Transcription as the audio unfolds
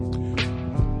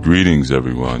Greetings,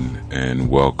 everyone, and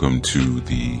welcome to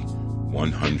the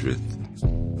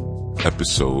 100th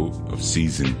episode of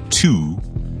Season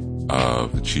 2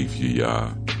 of the Chief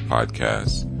Yaya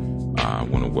podcast. I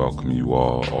want to welcome you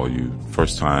all you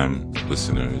first-time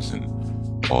listeners and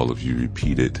all of you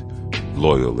repeated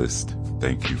loyalists.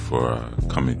 Thank you for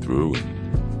coming through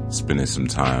and spending some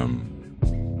time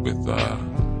with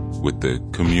the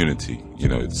community,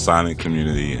 the silent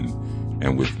community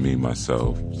and with me,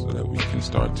 myself, so that we can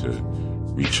start to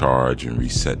recharge and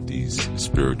reset these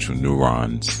spiritual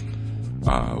neurons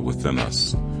within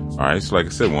us. All right, so like I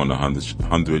said, we're on the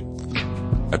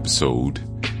 100th episode,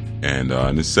 and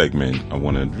in this segment, I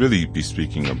want to really be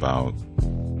speaking about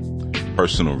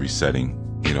personal resetting.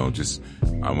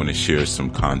 I want to share some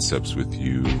concepts with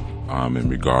you in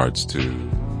regards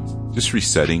to just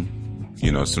resetting.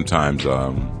 Sometimes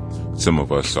some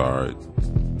of us are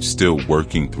still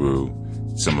working through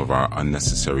some of our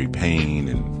unnecessary pain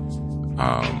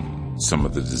and some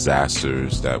of the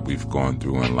disasters that we've gone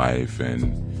through in life,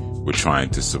 and we're trying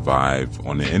to survive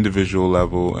on the individual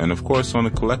level and of course on the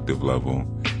collective level.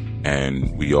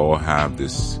 And we all have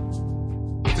this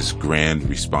grand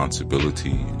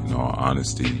responsibility, in all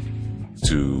honesty,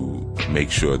 to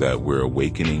make sure that we're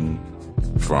awakening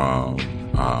from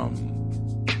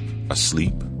a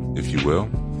sleep, if you will,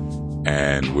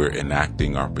 and we're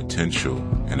enacting our potential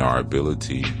and our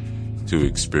ability to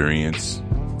experience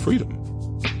freedom,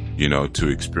 to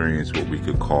experience what we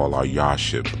could call our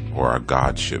Yahship or our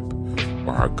Godship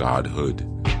or our Godhood,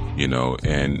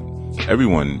 and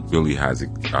everyone really has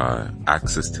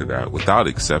access to that without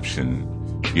exception,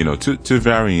 to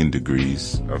varying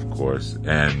degrees, of course.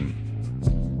 And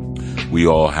we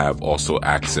all have also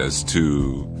access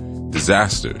to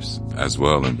disasters as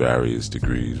well in various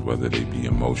degrees, whether they be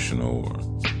emotional or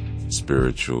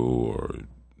spiritual or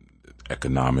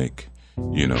economic,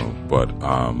 but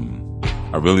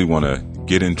I really want to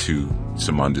get into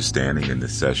some understanding in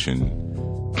this session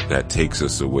that takes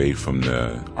us away from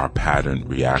our pattern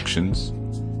reactions,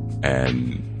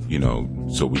 and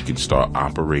so we can start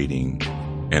operating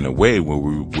in a way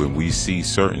when we see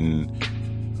certain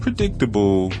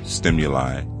predictable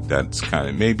stimuli that's kind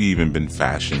of maybe even been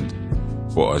fashioned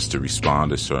for us to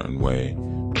respond a certain way,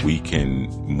 we can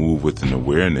move with an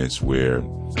awareness where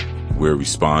we're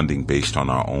responding based on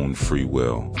our own free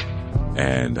will,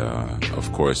 and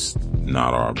of course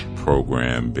not our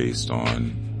program based on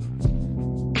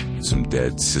some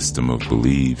dead system of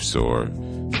beliefs or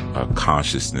a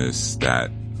consciousness that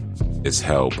is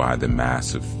held by the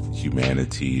mass of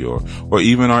humanity or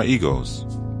even our egos.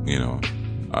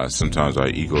 Sometimes our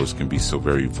egos can be so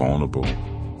very vulnerable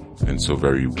and so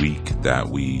very weak that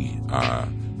we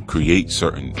create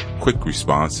certain quick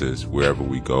responses wherever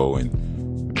we go and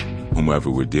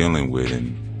whomever we're dealing with,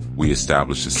 and we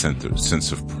establish a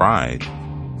sense of pride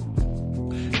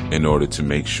in order to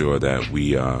make sure that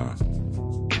we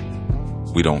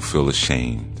don't feel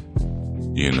ashamed,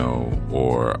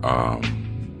 or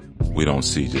we don't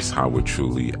see just how we're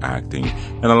truly acting.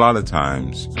 And a lot of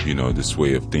times, this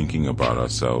way of thinking about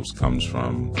ourselves comes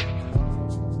from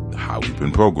how we've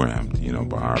been programmed,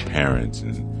 by our parents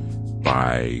and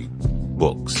by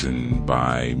books and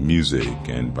by music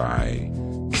and by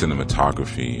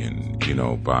cinematography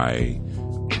and, by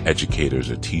educators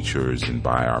or teachers and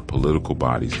by our political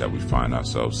bodies that we find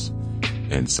ourselves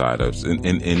inside of, and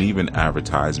even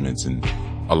advertisements. And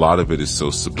a lot of it is so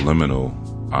subliminal,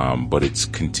 but it's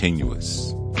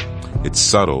continuous. It's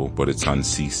subtle, but it's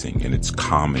unceasing, and it's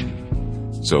common.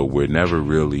 So we're never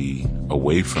really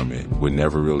away from it. We're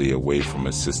never really away from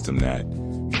a system that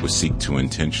would seek to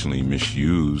intentionally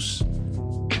misuse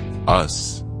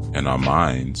us and our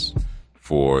minds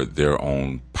for their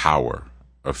own power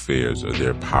affairs or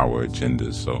their power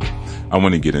agendas. So I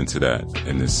want to get into that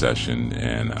in this session,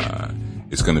 and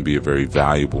it's going to be a very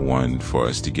valuable one for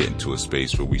us to get into a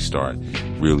space where we start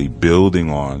really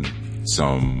building on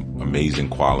some amazing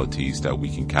qualities that we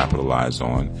can capitalize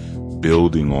on,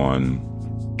 building on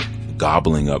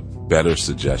gobbling up better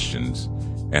suggestions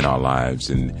in our lives,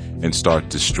 and start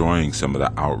destroying some of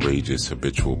the outrageous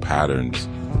habitual patterns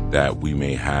that we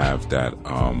may have that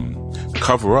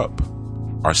cover up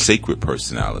our sacred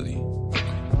personality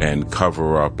and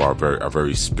cover up our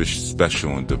very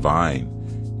special and divine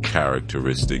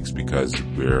characteristics, because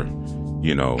we're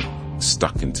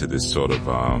stuck into this sort of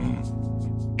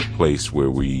place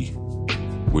where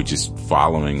we're just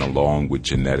following along with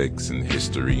genetics and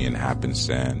history and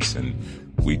happenstance, and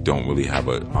we don't really have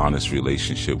an honest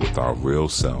relationship with our real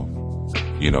self,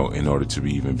 in order to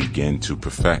even begin to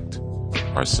perfect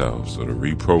ourselves or to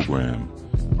reprogram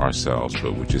ourselves.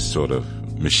 But we're just sort of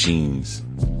machines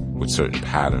with certain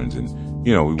patterns, and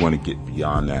we want to get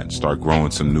beyond that and start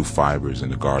growing some new fibers in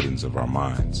the gardens of our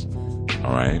minds.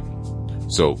 All right.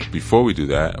 So before we do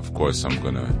that, of course, I'm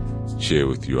going to share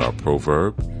with you our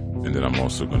proverb, and then I'm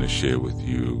also going to share with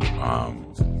you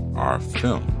our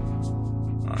film.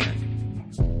 All right.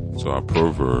 So our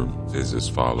proverb is as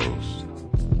follows.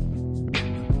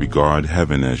 Regard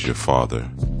heaven as your father,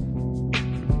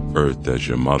 earth as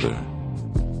your mother,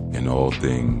 and all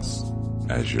things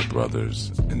as your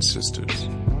brothers and sisters.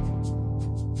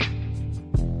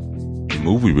 The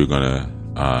movie we're going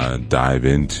to dive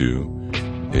into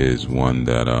is one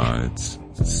that I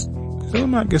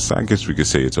guess we could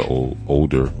say it's an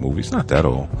older movie. It's not that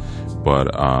old, but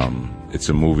it's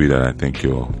a movie that I think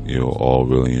you'll all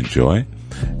really enjoy.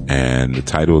 And the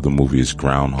title of the movie is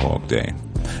Groundhog Day.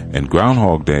 And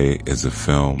Groundhog Day is a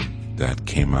film that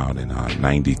came out in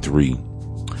 93,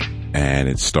 and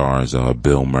it stars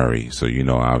Bill Murray. So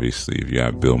obviously, if you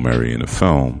have Bill Murray in a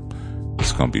film,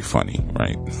 it's gonna be funny,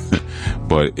 right?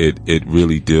 But it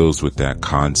really deals with that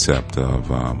concept of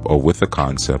with the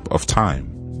concept of time,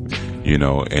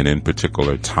 and in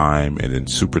particular time, and in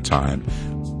super time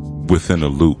within a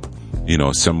loop.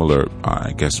 Similar,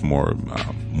 I guess more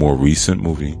recent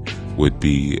movie would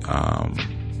be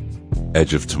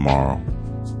Edge of Tomorrow,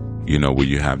 where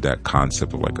you have that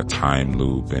concept of like a time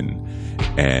loop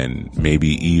and maybe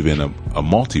even a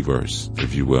multiverse,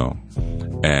 if you will.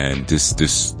 And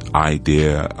this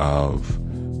idea of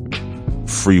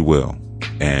free will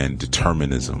and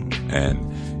determinism. And,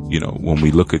 when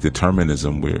we look at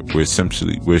determinism, we're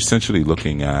essentially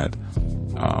looking at,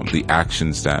 the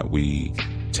actions that we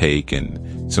take,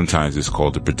 and sometimes it's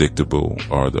called the predictable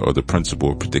or the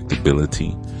principle of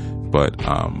predictability. But,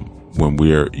 when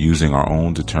we're using our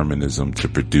own determinism to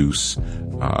produce,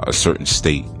 a certain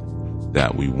state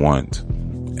that we want,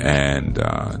 and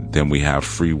then we have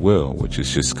free will, which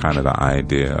is just kind of the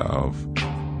idea of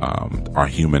our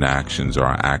human actions or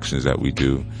our actions that we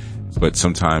do. But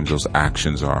sometimes those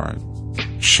actions are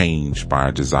changed by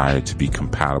our desire to be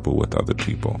compatible with other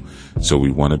people. So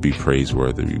we want to be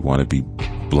praiseworthy. We want to be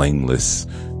blameless.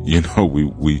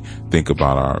 We think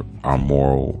about our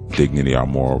moral dignity, our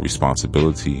moral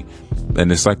responsibility.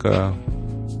 And it's like a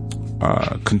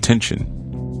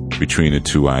contention between the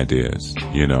two ideas.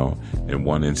 In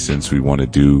one instance, we want to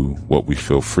do what we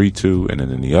feel free to. And then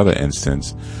in the other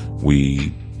instance,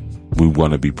 we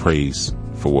want to be praised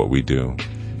for what we do.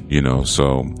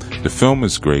 So the film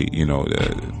is great.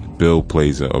 Bill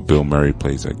Murray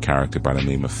plays a character by the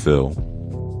name of Phil.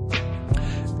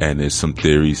 And there's some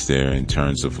theories there in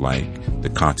terms of like the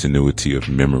continuity of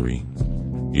memory,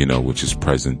 which is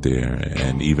present there,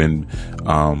 and even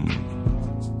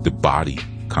the body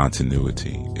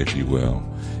continuity, if you will.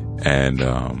 And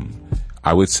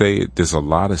I would say there's a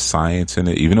lot of science in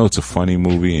it, even though it's a funny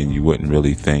movie and you wouldn't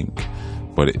really think,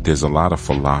 but there's a lot of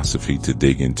philosophy to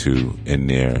dig into in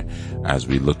there as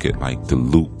we look at like the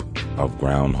loop of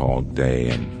Groundhog Day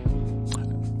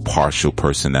and partial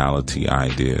personality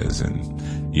ideas, and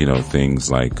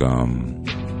things like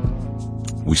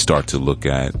we start to look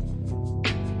at,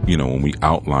 when we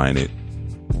outline it,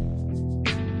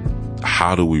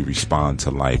 how do we respond to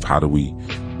life? How do we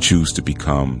choose to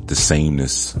become the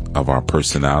sameness of our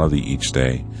personality each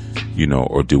day?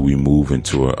 Or do we move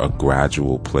into a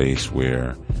gradual place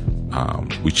where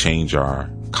we change our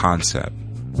concept?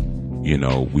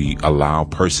 We allow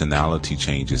personality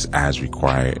changes as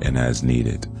required and as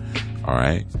needed. All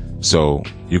right. So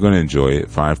you're going to enjoy it.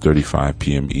 5:35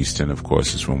 p.m. Eastern, of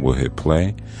course, is when we'll hit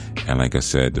play. And like I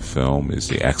said, the film is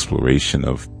the exploration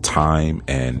of time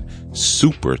and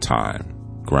super time,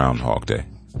 Groundhog Day.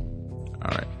 All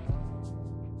right.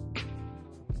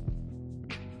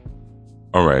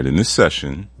 All right. In this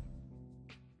session,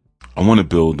 I want to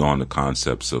build on the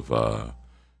concepts of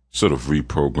sort of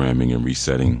reprogramming and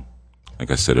resetting, like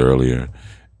I said earlier.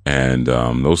 And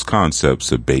those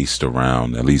concepts are based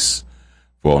around, at least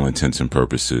for all intents and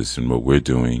purposes, and what we're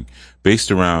doing, based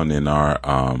around in our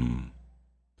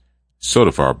sort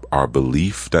of our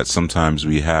belief that sometimes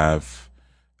we have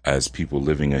as people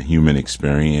living a human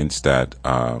experience, that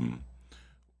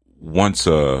once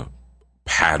a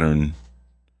pattern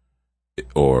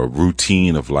or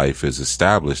routine of life is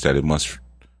established, that it must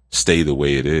stay the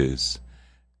way it is.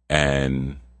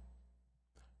 And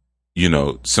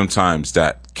sometimes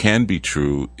that can be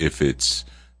true if it's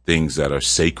things that are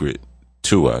sacred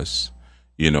to us,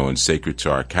 and sacred to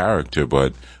our character.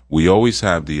 But we always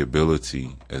have the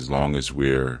ability, as long as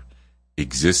we're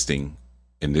existing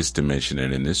in this dimension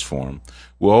and in this form,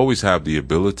 we'll always have the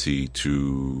ability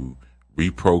to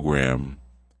reprogram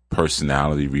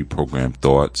personality, reprogram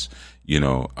thoughts,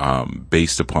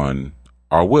 based upon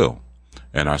our will.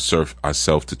 and our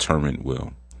self-determined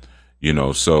will.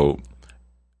 So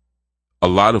a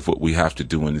lot of what we have to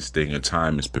do in this day and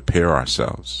time is prepare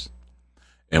ourselves.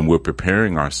 And we're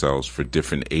preparing ourselves for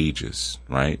different ages,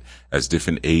 right? As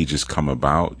different ages come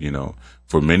about,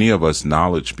 for many of us,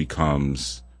 knowledge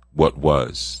becomes what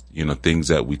was, things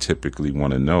that we typically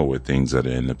want to know are things that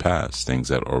are in the past, things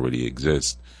that already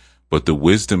exist. But the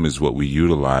wisdom is what we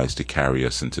utilize to carry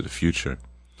us into the future.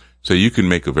 So you can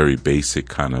make a very basic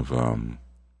kind of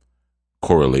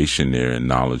correlation there, and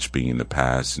knowledge being the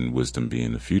past and wisdom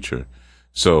being the future.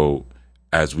 So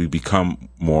as we become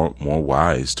more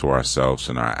wise to ourselves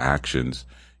and our actions,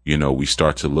 we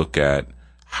start to look at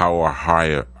how our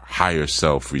higher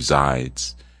self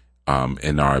resides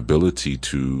in our ability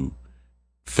to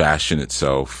fashion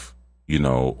itself,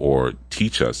 or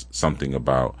teach us something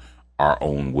about our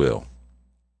own will.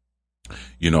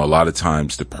 A lot of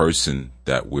times the person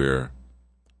that we're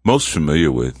most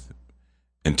familiar with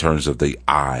in terms of the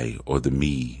I or the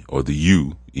me or the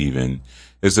you even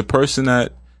is the person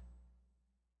that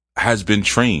has been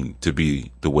trained to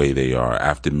be the way they are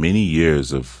after many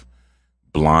years of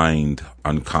blind,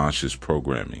 unconscious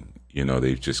programming.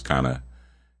 They've just kind of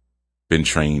been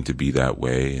trained to be that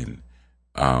way.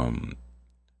 And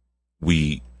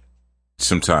we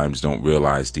sometimes don't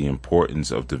realize the importance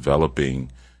of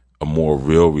developing a more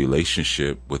real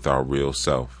relationship with our real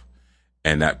self.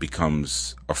 And that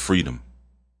becomes a freedom.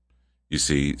 You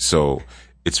see, so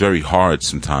it's very hard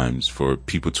sometimes for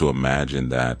people to imagine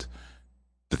that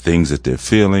the things that they're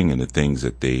feeling and the things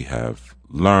that they have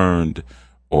learned,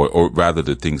 or rather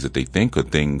the things that they think are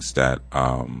things that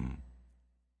are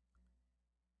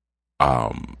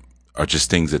just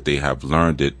things that they have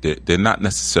learned, they're not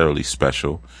necessarily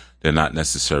special. They're not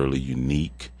necessarily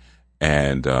unique.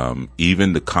 And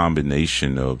even the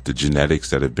combination of the genetics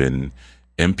that have been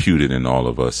imputed in all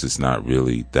of us is not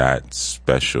really that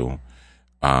special.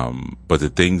 But the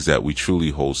things that we truly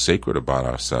hold sacred about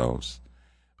ourselves,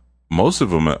 most of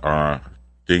them are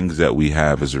things that we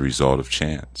have as a result of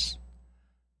chance.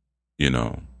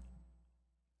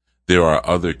 There are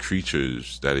other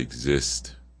creatures that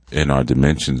exist in our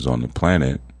dimensions on the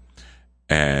planet,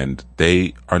 and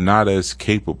they are not as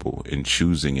capable in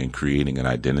choosing and creating an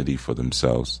identity for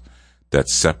themselves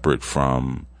that's separate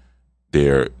from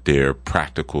their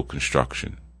practical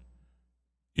construction.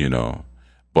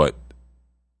 But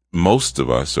most of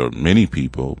us, or many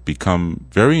people, become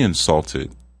very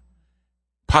insulted,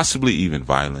 possibly even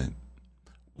violent,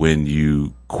 when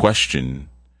you question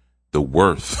the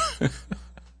worth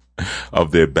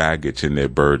of their baggage and their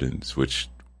burdens, which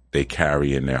they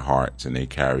carry in their hearts and they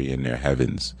carry in their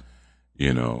heavens,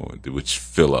 which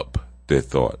fill up their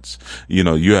thoughts.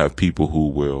 You have people who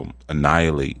will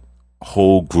annihilate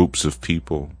whole groups of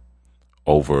people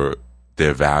over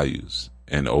their values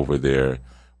and over their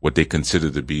what they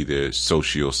consider to be their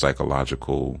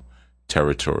socio-psychological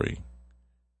territory.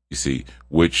 You see,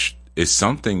 which is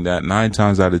something that 9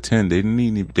 times out of 10 they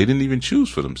didn't even choose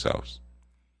for themselves.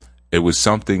 It was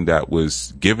something that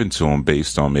was given to them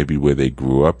based on maybe where they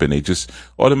grew up, and they just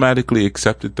automatically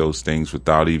accepted those things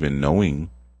without even knowing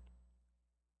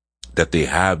that they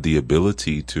have the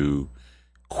ability to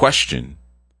question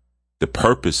the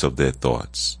purpose of their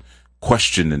thoughts,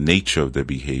 question the nature of their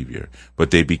behavior.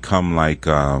 But they become like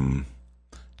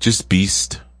just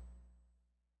beast,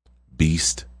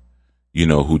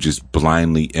 who just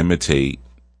blindly imitate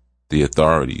the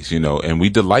authorities, and we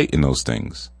delight in those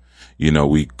things.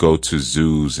 We go to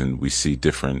zoos and we see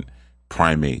different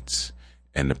primates,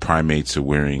 and the primates are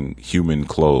wearing human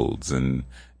clothes, and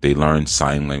they learn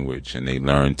sign language, and they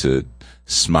learn to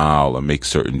smile or make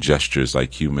certain gestures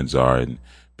like humans are. And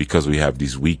because we have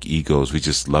these weak egos, we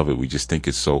just love it. We just think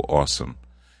it's so awesome,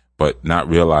 but not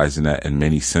realizing that in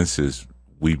many senses,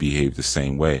 we behave the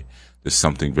same way. There's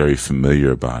something very familiar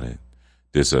about it.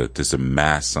 There's a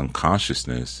mass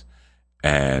unconsciousness,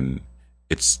 and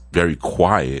it's very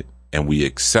quiet. And we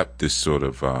accept this sort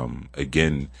of,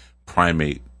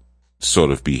 primate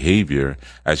sort of behavior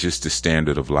as just the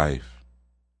standard of life.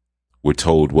 We're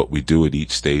told what we do at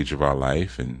each stage of our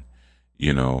life. And,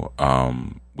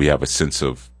 we have a sense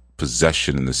of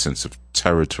possession and a sense of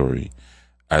territory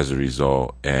as a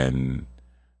result. And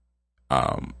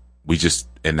we just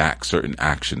enact certain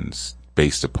actions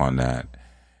based upon that.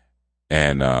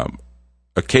 And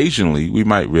occasionally we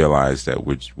might realize that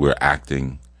we're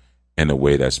acting in a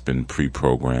way that's been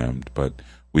pre-programmed, but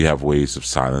we have ways of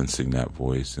silencing that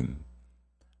voice and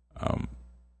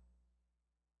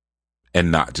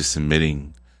not just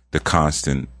emitting the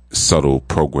constant subtle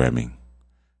programming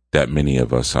that many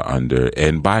of us are under.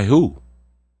 And by who?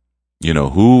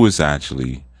 Who is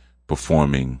actually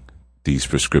performing these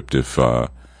prescriptive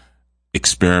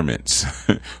experiments.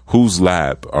 Whose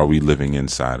lab are we living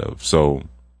inside of? So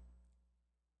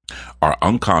our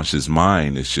unconscious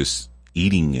mind is just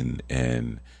eating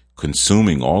and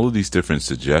consuming all of these different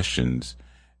suggestions.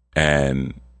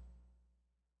 And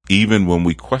even when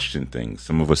we question things,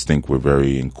 some of us think we're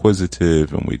very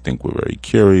inquisitive, and we think we're very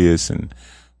curious, and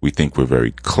we think we're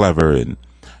very clever, and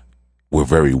we're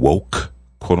very woke,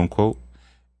 quote unquote.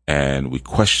 And we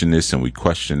question this and we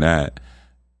question that,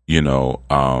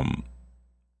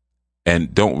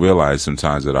 and don't realize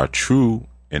sometimes that our true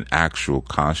and actual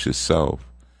conscious self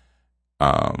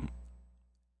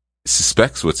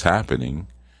suspects what's happening,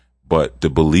 but the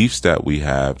beliefs that we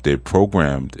have, they're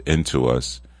programmed into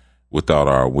us without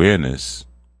our awareness.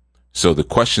 So the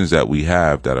questions that we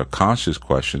have that are conscious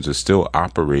questions are still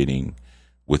operating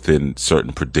within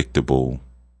certain predictable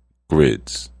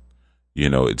grids.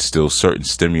 It's still certain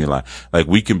stimuli. Like,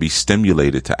 we can be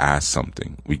stimulated to ask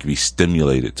something. We can be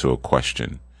stimulated to a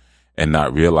question, and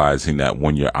not realizing that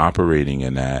when you're operating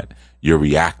in that, you're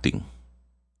reacting.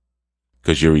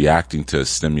 Because you're reacting to a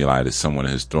stimuli that someone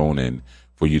has thrown in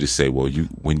for you to say, well,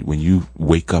 when you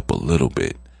wake up a little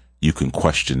bit, you can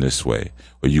question this way,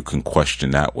 or you can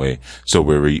question that way. So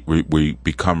we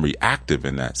become reactive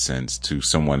in that sense to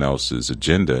someone else's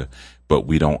agenda, but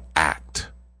we don't act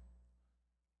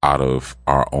out of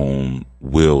our own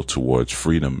will towards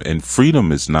freedom. And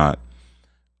freedom is not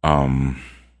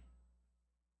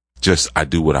just I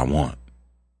do what I want.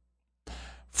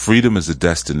 Freedom is a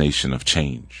destination of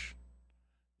change.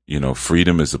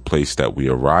 Freedom is a place that we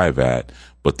arrive at,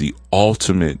 but the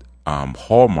ultimate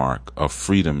hallmark of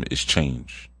freedom is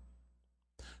change.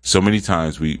 So many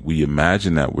times we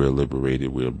imagine that we're liberated.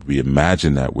 We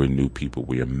imagine that we're new people.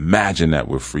 We imagine that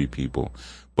we're free people.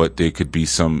 But there could be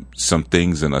some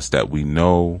things in us that we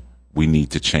know we need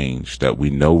to change, that we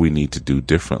know we need to do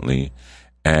differently.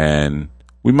 And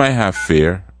we might have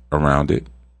fear around it,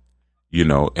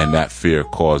 and that fear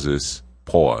causes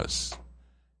pause,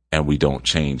 and we don't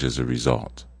change as a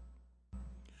result.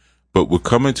 But we're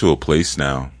coming to a place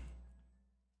now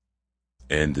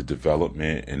in the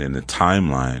development and in the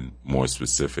timeline, more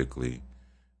specifically,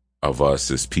 of us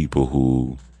as people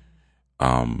who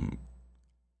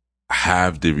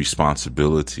have the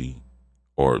responsibility,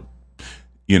 or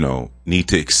need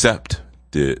to accept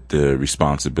the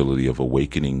responsibility of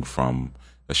awakening from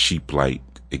a sheep-like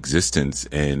existence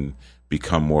and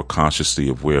become more consciously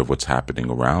aware of what's happening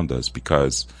around us.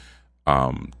 Because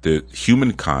the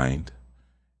humankind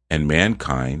and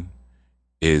mankind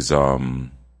is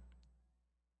now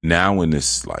in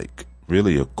this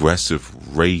really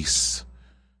aggressive race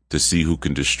to see who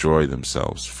can destroy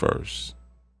themselves first.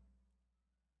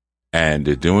 And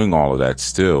they're doing all of that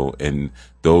still. And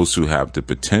those who have the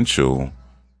potential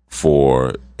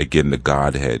for, again, the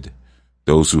Godhead,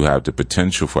 those who have the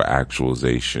potential for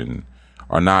actualization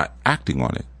are not acting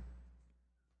on it.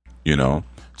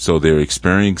 So they're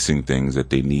experiencing things that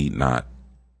they need not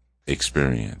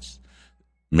experience.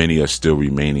 Many are still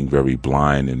remaining very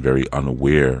blind and very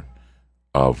unaware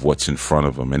of what's in front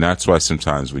of them. And that's why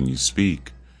sometimes when you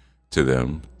speak to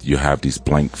them, you have these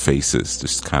blank faces,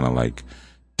 just kind of like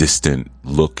distant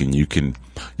look, and you can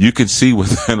see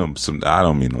within them some, I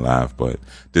don't mean to laugh, but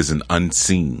there's an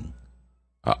unseeing.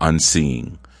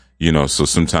 So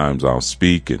sometimes I'll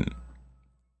speak, and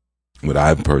what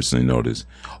I've personally noticed,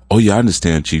 oh yeah, I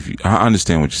understand, Chief. I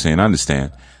understand what you're saying. I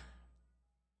understand.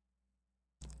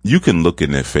 You can look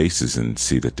in their faces and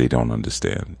see that they don't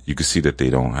understand. You can see that they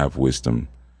don't have wisdom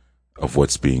of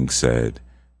what's being said.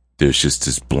 There's just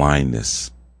this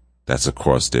blindness that's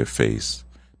across their face.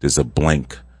 There's a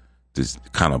blank, this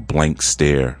kind of blank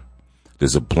stare.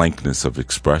 There's a blankness of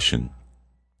expression.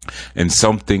 And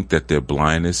some think that their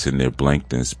blindness and their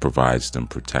blankness provides them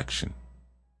protection.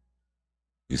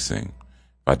 You see, if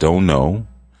I don't know,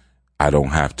 I don't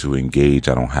have to engage.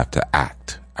 I don't have to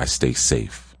act. I stay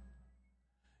safe.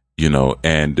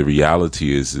 And the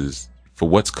reality is for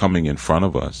what's coming in front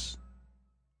of us,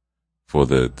 for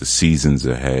the seasons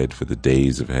ahead, for the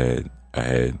days ahead,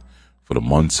 for the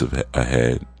months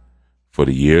ahead, for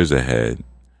the years ahead,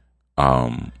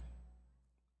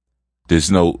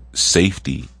 there's no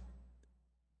safety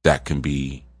that can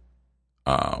be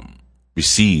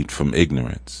received from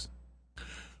ignorance.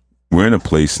 We're in a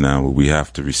place now where we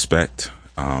have to respect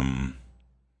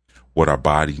what our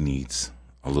body needs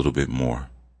a little bit more.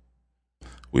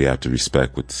 We have to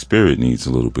respect what the spirit needs a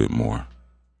little bit more.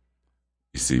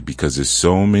 You see, because there's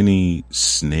so many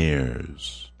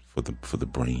snares for the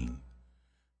brain,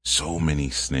 so many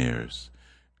snares.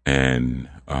 And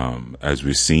as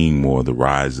we're seeing more the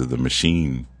rise of the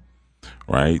machine,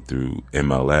 right? Through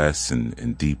MLS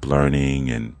and deep learning.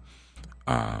 And,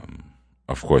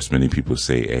 of course, many people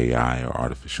say AI or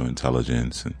artificial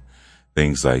intelligence and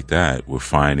things like that. We're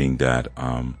finding that,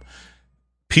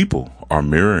 people are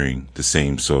mirroring the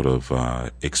same sort of,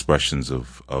 expressions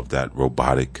of that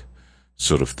robotic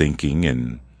sort of thinking,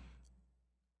 and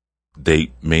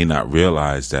they may not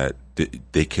realize that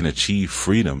they can achieve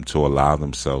freedom to allow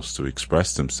themselves to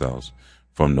express themselves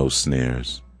from those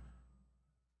snares.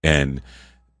 And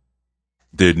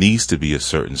there needs to be a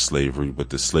certain slavery, but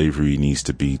the slavery needs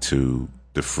to be to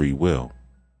the free will,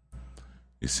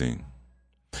 you see.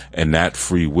 And that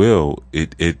free will,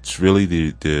 it's really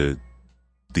the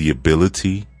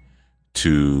ability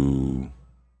to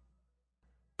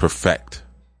perfect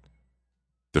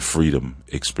the freedom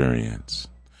experience.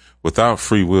 Without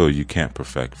free will, you can't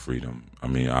perfect freedom. I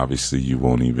mean, obviously you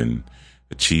won't even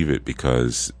achieve it,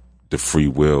 because the free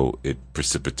will, it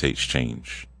precipitates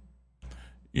change,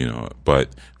 you know. But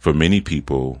for many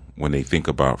people, when they think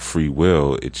about free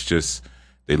will, it's just,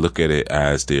 they look at it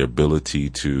as their ability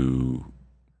to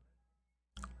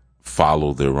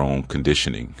follow their own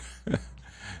conditioning.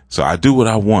 So I do what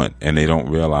I want, and they don't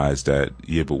realize that,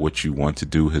 yeah, but what you want to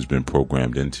do has been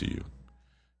programmed into you.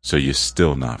 So you're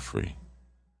still not free.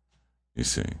 You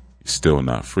see, you're still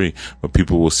not free. But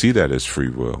people will see that as free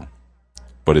will.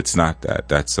 But it's not that.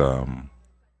 That's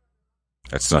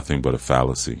nothing but a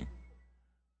fallacy.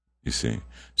 You see.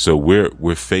 So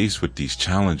we're faced with these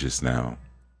challenges now.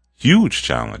 Huge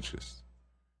challenges.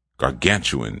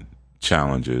 Gargantuan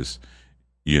challenges,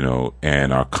 you know,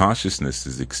 and our consciousness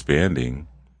is expanding,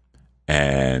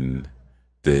 and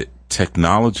the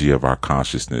technology of our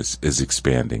consciousness is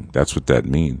expanding. That's what that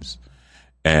means.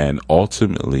 And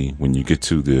ultimately, when you get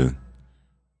to the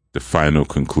final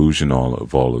conclusion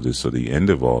of all of this, or the end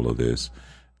of all of this,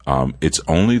 it's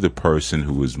only the person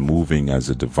who is moving as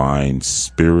a divine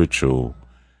spiritual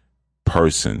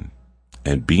person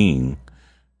and being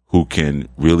who can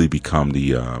really become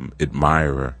the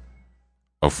admirer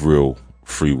of real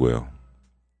free will.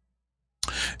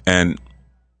 And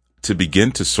to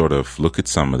begin to sort of look at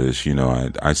some of this, you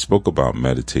know, I spoke about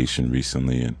meditation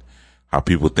recently, and how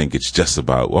people think it's just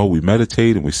about, well, we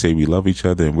meditate and we say we love each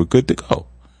other and we're good to go.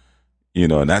 You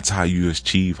know, and that's how you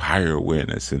achieve higher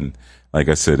awareness. And like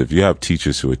I said, if you have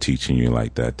teachers who are teaching you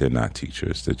like that, they're not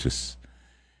teachers.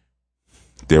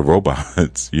 They're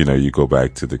robots. You know, you go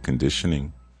back to the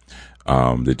conditioning.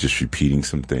 They're just repeating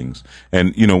some things.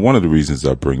 And, you know, one of the reasons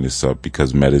I bring this up,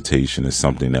 because meditation is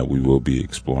something that we will be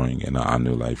exploring in our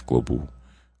New Life Global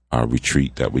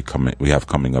retreat that we have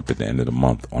coming up at the end of the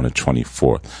month on the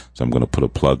 24th. So I'm going to put a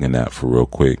plug in that for real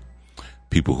quick.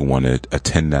 People who want to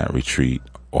attend that retreat,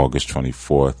 August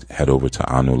 24th, head over to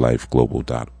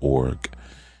ournewlifeglobal.org,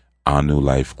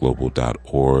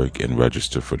 ournewlifeglobal.org, and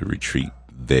register for the retreat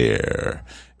there.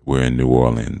 We're in New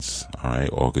Orleans, all right,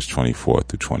 August 24th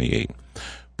through 28th.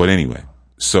 But anyway,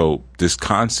 so this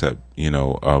concept, you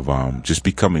know, of just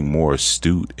becoming more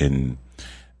astute in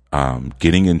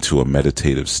getting into a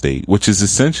meditative state, which is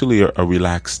essentially a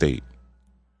relaxed state,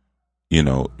 you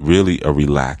know, really a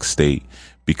relaxed state,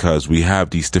 because we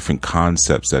have these different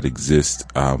concepts that exist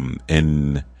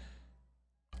in,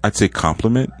 I'd say,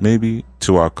 complement maybe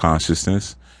to our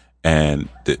consciousness. And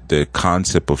the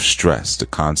concept of stress, the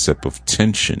concept of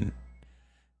tension,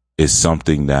 is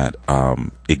something that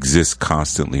exists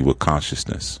constantly with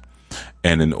consciousness.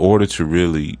 And in order to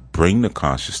really bring the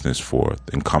consciousness forth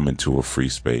and come into a free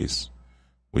space,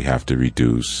 we have to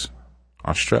reduce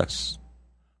our stress.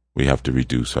 We have to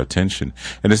reduce our tension.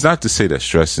 And it's not to say that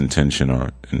stress and tension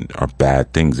are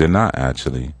bad things. They're not,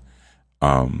 actually.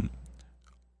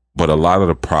 But a lot of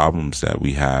the problems that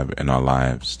we have in our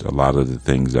lives, a lot of the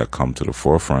things that come to the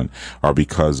forefront, are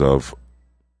because of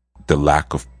the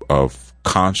lack of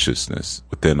consciousness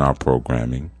within our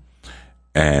programming,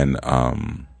 and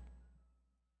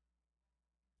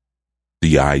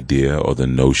the idea or the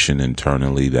notion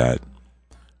internally that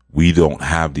we don't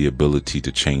have the ability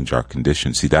to change our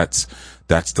conditions. See, that's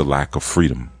the lack of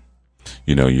freedom.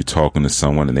 You know, you're talking to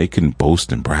someone and they can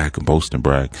boast and brag,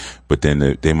 but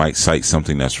then they might cite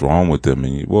something that's wrong with them,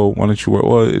 and well, why don't you work?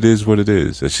 Well, it is what it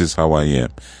is. That's just how I am.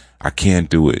 I can't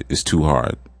do it. It's too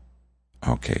hard.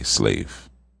 Okay, slave.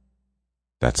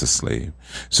 That's a slave.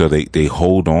 So they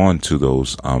hold on to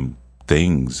those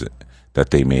things that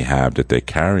they may have, that they're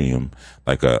carrying,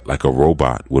 like a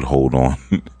robot would hold on,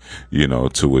 you know,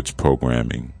 to its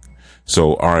programming.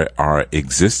 So our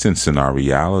existence and our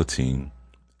reality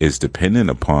is dependent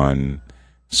upon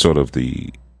sort of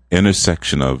the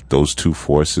intersection of those two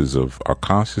forces of our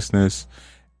consciousness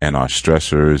and our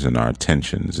stressors and our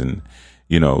tensions. And,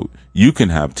 You can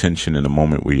have tension in a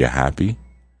moment where you're happy,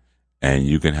 and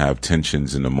you can have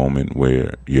tensions in a moment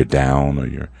where you're down, or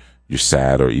you're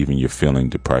sad, or even you're feeling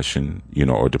depression,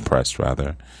 or depressed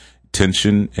rather.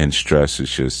 Tension and stress is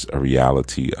just a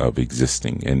reality of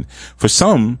existing. And for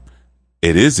some,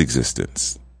 it is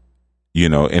existence,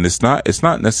 and it's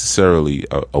not necessarily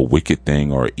a wicked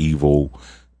thing or evil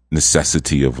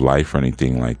necessity of life or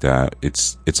anything like that.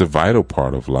 It's a vital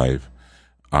part of life.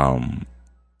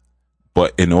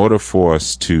 But in order for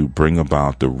us to bring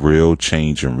about the real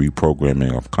change and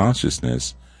reprogramming of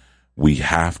consciousness, we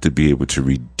have to be able to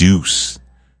reduce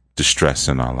the stress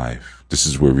in our life. This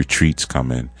is where retreats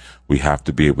come in. We have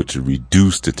to be able to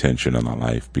reduce the tension in our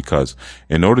life, because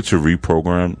in order to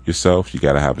reprogram yourself, you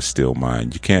got to have a still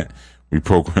mind. You can't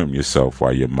reprogram yourself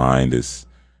while your mind is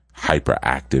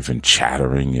hyperactive and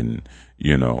chattering and,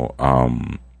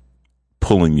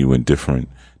 pulling you in different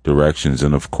directions.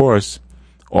 And of course,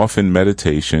 often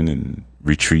meditation and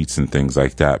retreats and things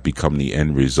like that become the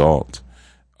end result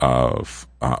of,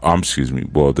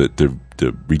 the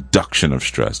reduction of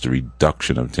stress, the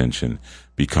reduction of tension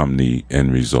become the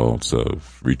end results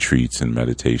of retreats and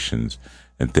meditations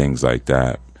and things like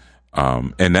that.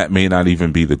 And that may not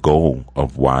even be the goal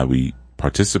of why we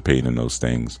participate in those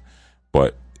things,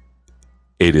 but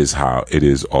it is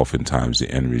oftentimes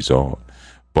the end result.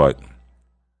 But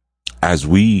as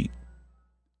we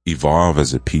evolve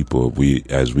as a people,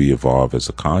 as we evolve as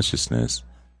a consciousness,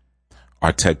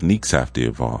 our techniques have to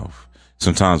evolve.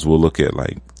 Sometimes we'll look at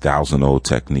 1,000-old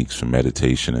techniques for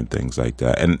meditation and things like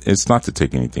that. And it's not to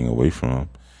take anything away from them.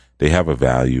 They have a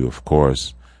value, of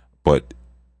course, but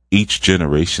each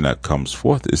generation that comes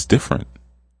forth is different.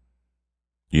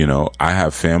 I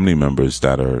have family members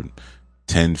that are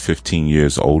 10, 15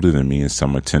 years older than me, and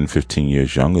some are 10, 15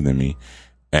 years younger than me.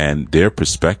 And their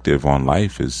perspective on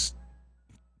life is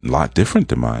a lot different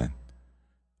than mine.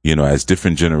 As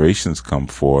different generations come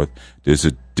forth, there's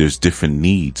different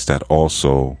needs that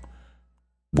also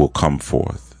will come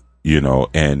forth,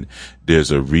 and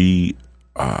there's a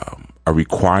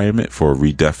requirement for a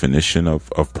redefinition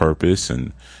of purpose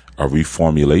and a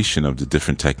reformulation of the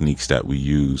different techniques that we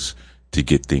use to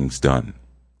get things done.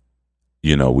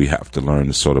 We have to learn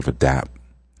to sort of adapt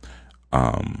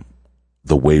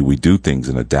the way we do things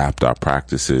and adapt our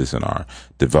practices and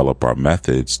develop our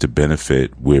methods to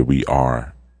benefit where we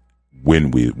are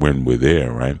when we're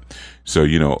there, right? So,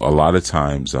 a lot of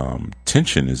times,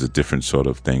 tension is a different sort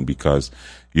of thing, because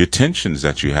your tensions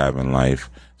that you have in life,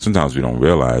 sometimes we don't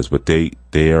realize, but they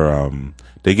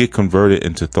get converted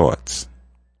into thoughts.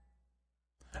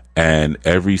 And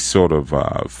every sort of,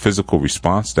 physical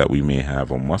response that we may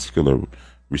have, or muscular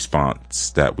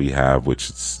response that we have, which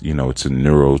is, it's a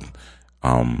neural,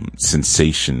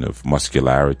 sensation of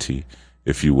muscularity,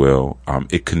 if you will,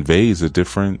 it conveys a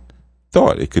different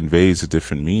thought. It conveys a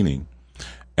different meaning.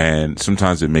 And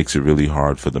sometimes it makes it really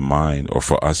hard for the mind, or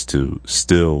for us to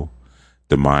still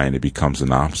the mind. It becomes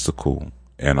an obstacle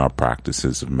in our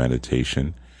practices of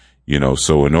meditation.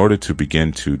 So in order to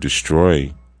begin to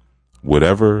destroy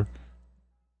whatever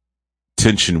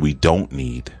tension we don't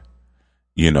need,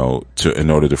 in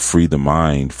order to free the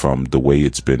mind from the way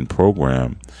it's been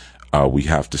programmed, we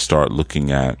have to start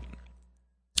looking at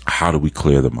how do we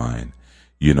clear the mind?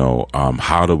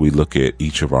 How do we look at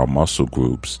each of our muscle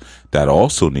groups that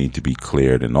also need to be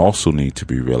cleared and also need to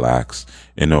be relaxed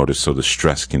in order so the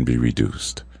stress can be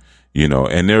reduced?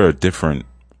 And there are different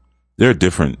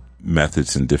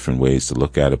methods and different ways to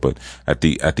look at it. But at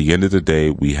the end of the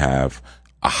day, we have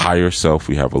a higher self,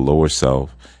 we have a lower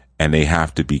self, and they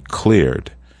have to be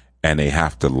cleared, and they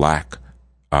have to lack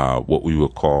what we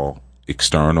would call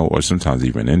external, or sometimes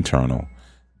even internal,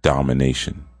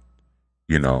 domination.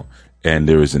 And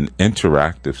there is an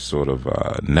interactive sort of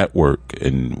network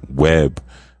and web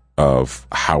of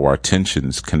how our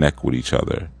tensions connect with each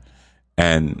other.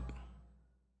 And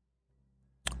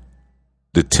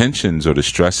the tensions or the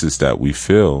stresses that we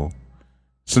feel,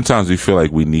 sometimes we feel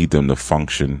like we need them to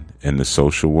function in the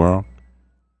social world.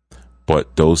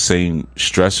 But those same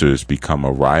stressors become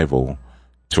a rival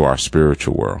to our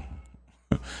spiritual world.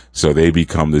 So they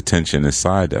become the tension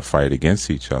inside that fight against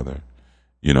each other.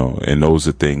 And those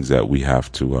are things that we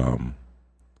have to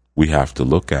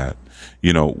look at.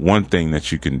 One thing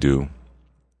that you can do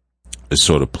is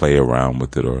sort of play around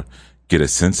with it, or get a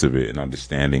sense of it, and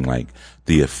understanding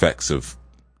the effects of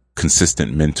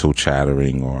consistent mental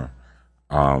chattering, or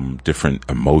different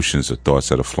emotions or thoughts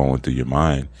that are flowing through your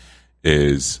mind,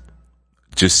 is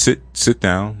just sit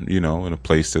down, in a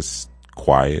place that's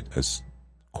quiet as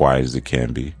it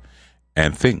can be,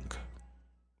 and think.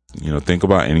 Think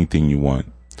about anything you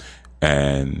want.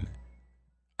 And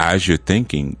as you're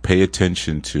thinking, pay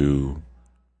attention to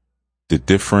the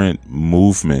different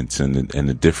movements and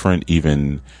the different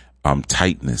even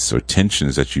tightness or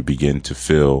tensions that you begin to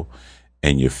feel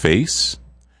in your face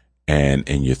and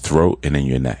in your throat and in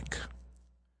your neck.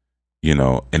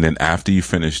 And then after you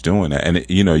finish doing that, and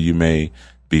you may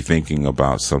be thinking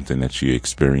about something that you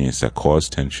experienced that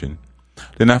caused tension.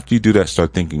 Then after you do that,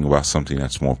 start thinking about something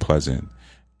that's more pleasant,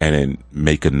 and then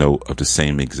make a note of the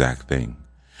same exact thing.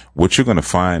 What you're going to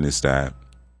find is that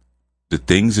the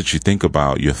things that you think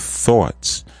about, your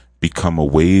thoughts, become a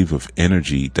wave of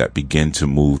energy that begin to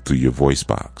move through your voice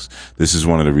box. This is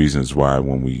one of the reasons why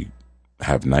when we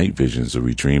have night visions or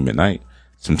we dream at night,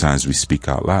 sometimes we speak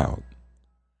out loud.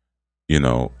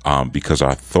 Because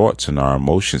our thoughts and our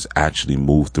emotions actually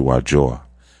move through our jaw.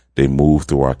 They move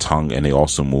through our tongue, and they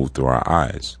also move through our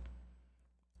eyes.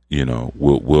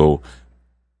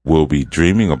 We'll be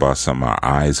dreaming about something. Our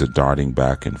eyes are darting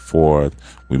back and forth.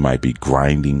 We might be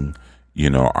grinding,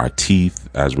 our teeth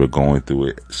as we're going through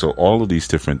it. So all of these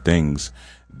different things,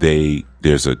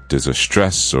 there's a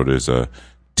stress or there's a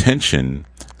tension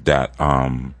that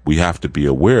we have to be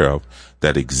aware of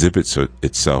that exhibits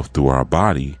itself through our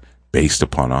body based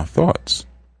upon our thoughts,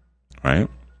 right?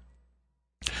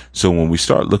 So when we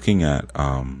start looking at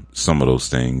some of those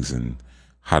things and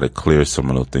how to clear some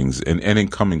of those things, and in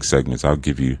coming segments, I'll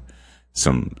give you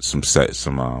some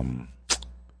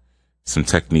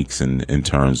techniques in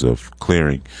terms of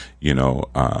clearing,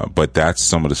 but that's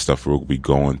some of the stuff we'll be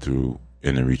going through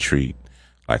in the retreat,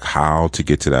 like how to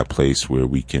get to that place where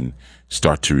we can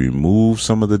start to remove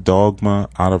some of the dogma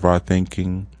out of our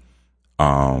thinking,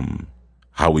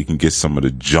 how we can get some of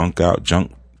the junk out.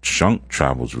 Junk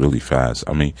travels really fast.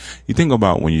 I mean, you think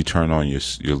about when you turn on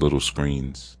your little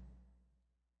screens,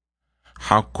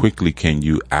 how quickly can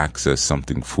you access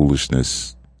something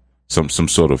foolishness, some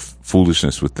sort of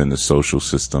foolishness within the social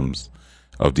systems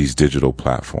of these digital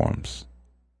platforms?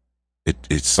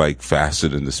 It's like faster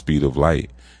than the speed of light.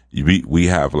 We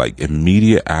have like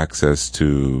immediate access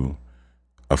to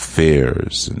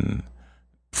affairs and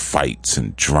fights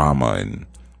and drama and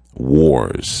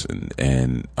wars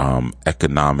and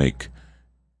economic,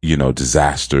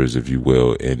 disasters, if you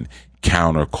will, and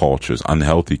countercultures,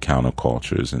 unhealthy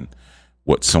countercultures, and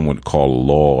what someone would call a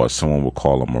law or someone would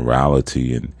call a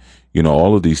morality. And,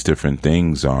 all of these different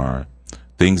things are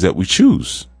things that we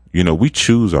choose. We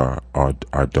choose our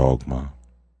dogma,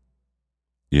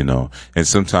 and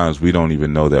sometimes we don't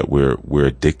even know that we're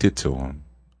addicted to them,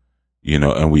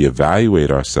 and we evaluate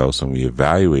ourselves and we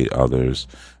evaluate others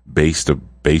based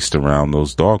around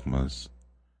those dogmas,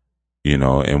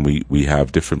 and we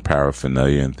have different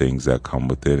paraphernalia and things that come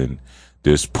with it. And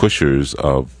there's pushers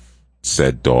of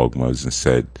said dogmas and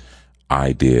said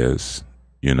ideas,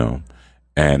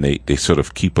 and they sort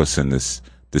of keep us in this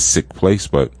sick place.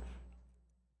 But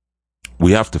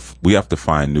we have to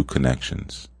find new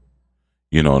connections,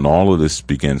 and all of this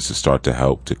begins to start to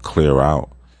help to clear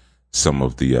out some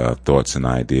of the thoughts and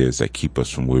ideas that keep us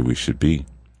from where we should be,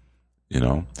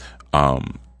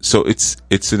 So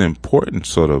it's an important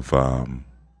sort of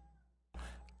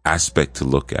aspect to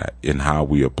look at in how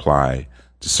we apply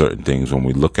to certain things. When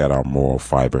we look at our moral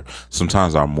fiber,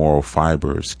 sometimes our moral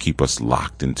fibers keep us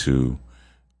locked into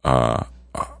a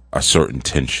certain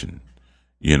tension,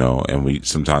 and we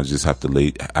sometimes just have to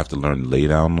learn to lay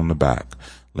down on the back,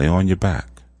 lay on your back,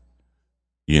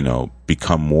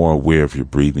 become more aware of your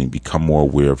breathing, become more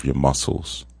aware of your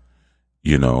muscles,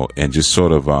 and just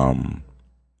sort of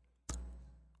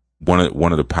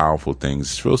one of the powerful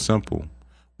things, it's real simple.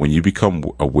 When you become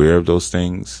aware of those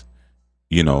things,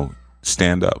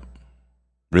 stand up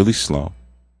really slow.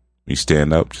 When you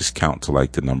stand up, just count to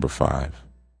like the number 5.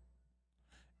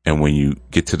 And when you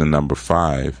get to the number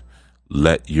 5,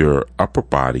 let your upper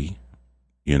body,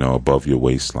 above your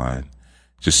waistline,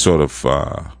 just sort of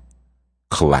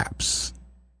collapse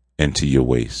into your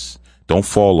waist. Don't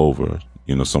fall over,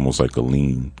 it's almost like a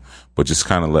lean, but just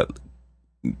kind of let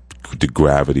the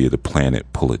gravity of the planet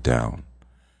pull it down.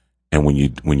 And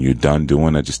when you're done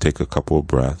doing that, just take a couple of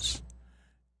breaths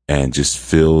and just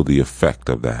feel the effect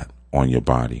of that on your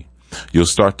body. You'll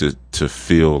start to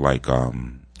feel like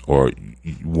or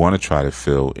you want to try to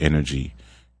feel energy,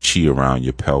 chi around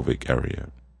your pelvic area,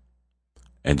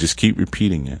 and just keep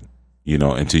repeating it,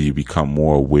 until you become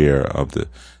more aware of the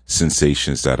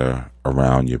sensations that are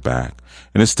around your back.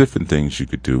 And there's different things you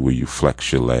could do where you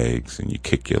flex your legs and you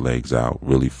kick your legs out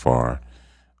really far.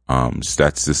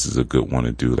 This is a good one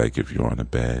to do. Like if you're on a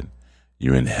bed,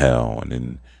 you inhale, and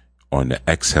then on the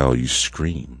exhale, you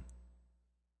scream,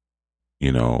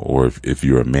 or if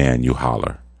you're a man, you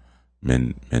holler.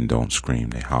 Men don't scream,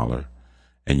 they holler.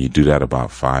 And you do that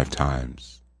about 5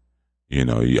 times.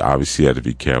 You obviously have to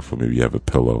be careful. Maybe you have a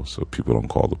pillow so people don't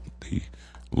call the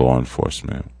law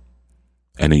enforcement.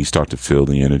 And then you start to feel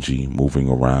the energy moving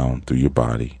around through your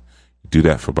body. You do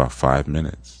that for about 5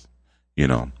 minutes,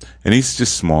 And these are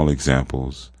just small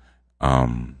examples.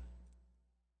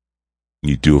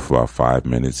 You do it for about 5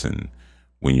 minutes, and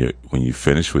when you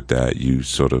finish with that, you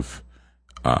sort of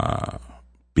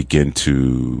begin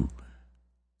to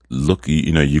look.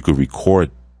 You could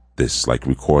record this, like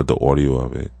record the audio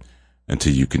of it,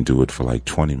 until you can do it for like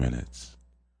 20 minutes.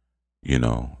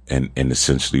 And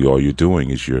essentially all you're doing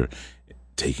is you're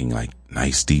taking like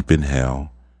nice deep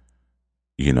inhale.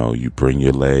 You bring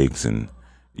your legs, and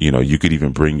you could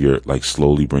even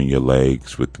slowly bring your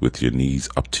legs with your knees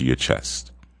up to your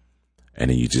chest. And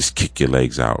then you just kick your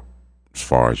legs out as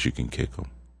far as you can kick them,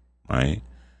 right?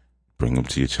 Bring them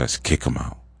to your chest, kick them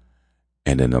out.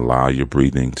 And then allow your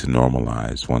breathing to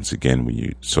normalize once again when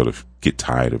you sort of get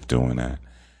tired of doing that.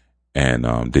 And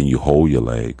then you hold your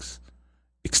legs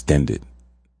extended,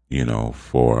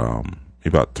 for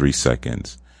about 3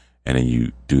 seconds. And then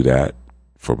you do that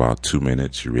for about 2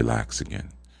 minutes. You relax again.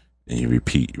 Then you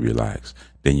repeat, relax.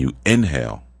 Then you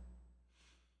inhale.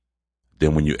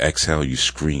 Then when you exhale, you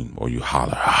scream or you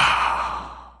holler.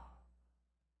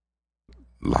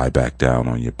 Lie back down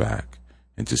on your back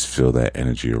and just feel that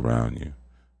energy around you.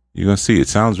 You're going to see it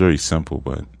sounds very simple,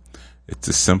 but it's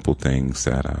the simple things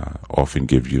that often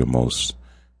give you the most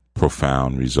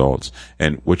profound results.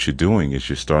 And what you're doing is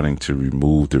you're starting to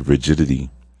remove the rigidity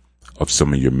of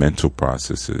some of your mental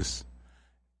processes,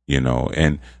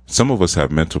 and some of us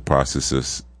have mental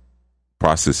processes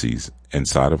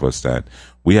inside of us that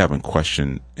we haven't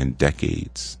questioned in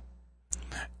decades.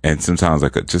 And sometimes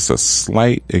just a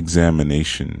slight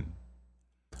examination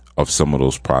of some of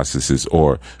those processes,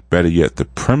 or better yet, the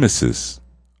premises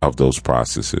of those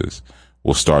processes,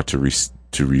 will start to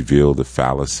reveal the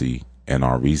fallacy in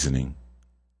our reasoning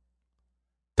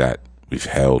that we've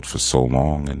held for so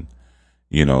long. And,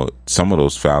 some of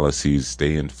those fallacies,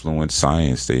 they influence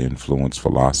science, they influence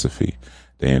philosophy,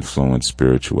 they influence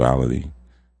spirituality,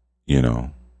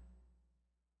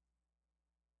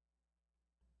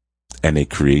 and they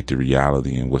create the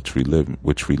reality in which we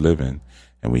live in.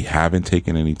 And we haven't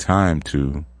taken any time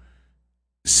to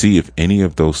see if any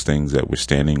of those things that we're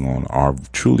standing on are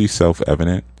truly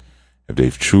self-evident, if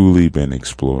they've truly been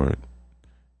explored,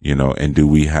 and do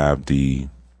we have the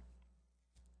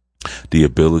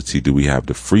ability, do we have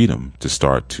the freedom to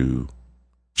start to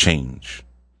change,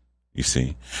 you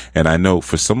see? And I know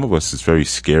for some of us it's very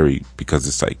scary because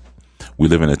it's like we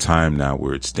live in a time now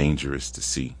where it's dangerous to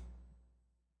see.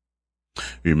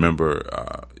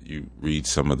 Remember, you read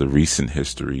some of the recent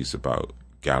histories about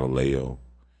Galileo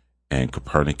and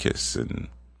Copernicus, and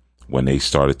when they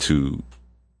started to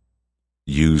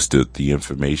use the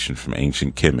information from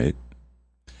ancient Kemet,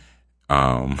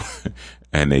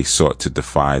 and they sought to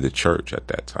defy the church at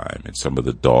that time and some of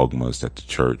the dogmas that the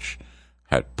church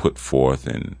had put forth.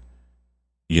 And,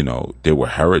 there were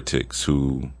heretics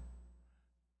who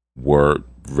were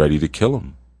ready to kill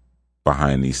them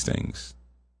behind these things.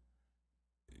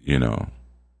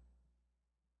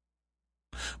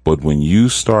 But when you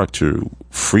start to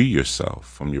free yourself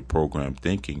from your programmed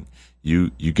thinking,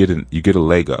 you get a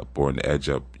leg up or an edge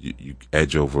up. You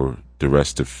edge over the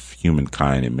rest of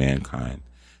humankind and mankind,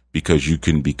 because you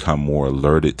can become more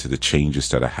alerted to the changes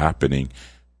that are happening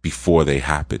before they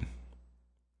happen.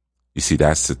 You see,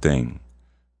 that's the thing.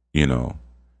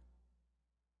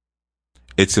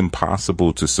 It's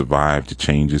impossible to survive the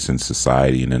changes in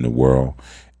society and in the world,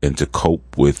 and to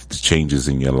cope with the changes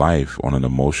in your life on an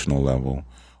emotional level,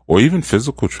 or even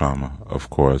physical trauma, of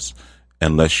course,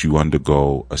 unless you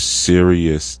undergo a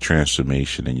serious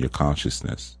transformation in your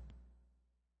consciousness.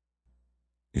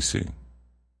 You see,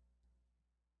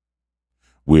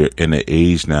 we're in an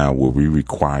age now where we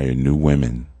require new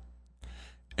women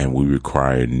and we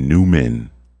require new men.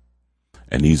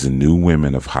 And these are new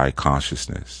women of high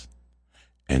consciousness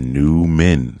and new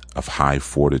men of high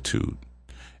fortitude.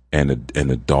 And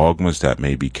the dogmas that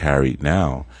may be carried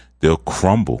now, they'll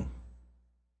crumble.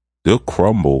 They'll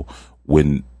crumble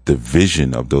when the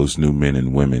vision of those new men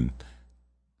and women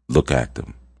look at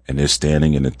them and they're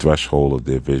standing in the threshold of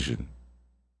their vision.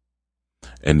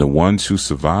 And the ones who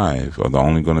survive are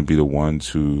only going to be the ones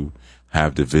who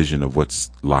have the vision of what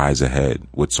lies ahead,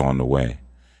 what's on the way,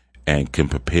 and can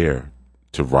prepare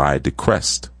to ride the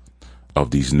crest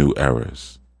of these new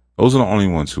eras. Those are the only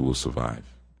ones who will survive.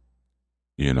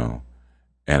 And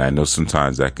I know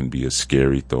sometimes that can be a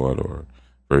scary thought or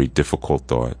very difficult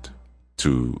thought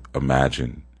to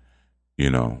imagine,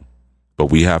 but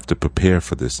we have to prepare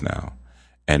for this now.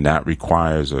 And that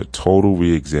requires a total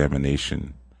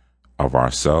reexamination of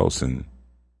ourselves. And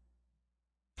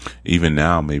even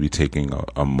now, maybe taking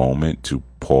a moment to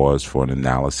pause for an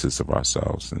analysis of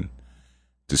ourselves and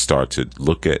to start to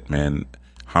look at, man,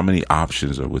 how many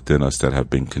options are within us that have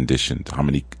been conditioned? How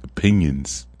many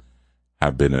opinions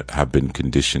have been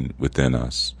conditioned within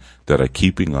us that are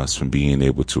keeping us from being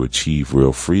able to achieve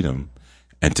real freedom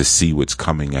and to see what's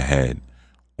coming ahead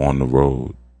on the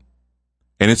road?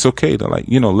 And it's okay to, like,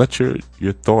 let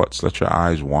your thoughts, let your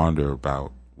eyes wander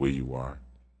about where you are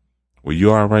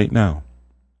right now.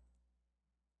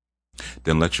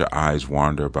 Then let your eyes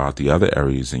wander about the other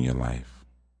areas in your life.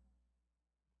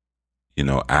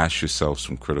 Ask yourself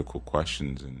some critical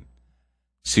questions and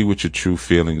see what your true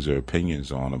feelings or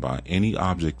opinions on about any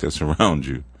object that's around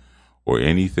you, or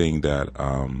anything that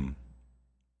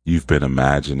you've been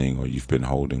imagining or you've been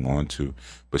holding on to.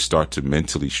 But start to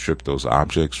mentally strip those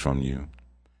objects from you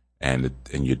and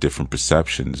your different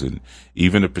perceptions, and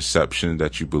even the perception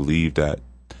that you believe that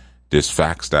there's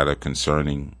facts that are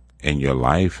concerning in your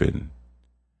life, and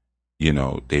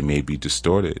they may be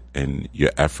distorted, and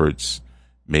your efforts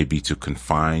may be to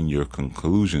confine your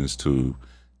conclusions to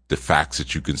the facts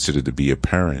that you consider to be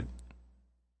apparent.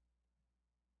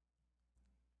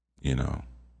 You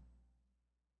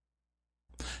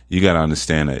got to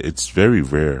understand that it's very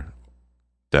rare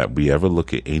that we ever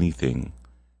look at anything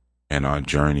in our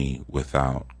journey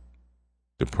without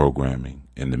the programming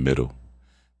in the middle,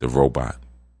 the robot,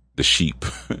 the sheep,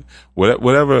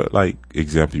 whatever like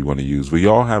example you want to use. We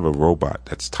all have a robot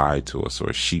that's tied to us,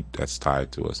 or a sheep that's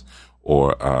tied to us,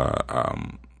 or a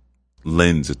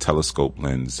telescope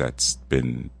lens that's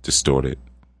been distorted.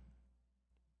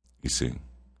 You see?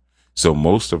 So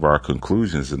most of our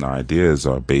conclusions and ideas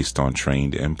are based on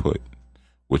trained input,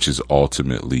 which is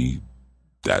ultimately,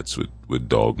 that's what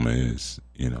dogma is,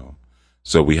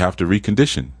 So we have to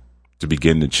recondition to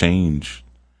begin to change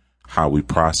how we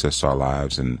process our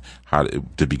lives, and how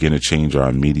to begin to change our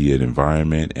immediate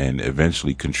environment, and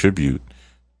eventually contribute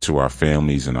to our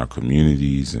families and our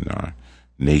communities and our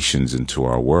nations and to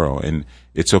our world. And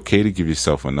it's okay to give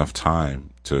yourself enough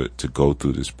time to go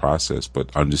through this process,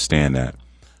 but understand that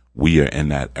we are in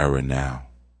that era now.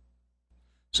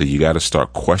 So you got to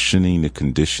start questioning the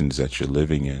conditions that you're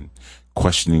living in,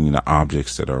 questioning the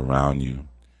objects that are around you.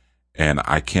 And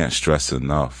I can't stress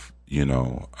enough,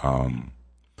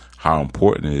 how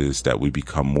important it is that we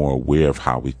become more aware of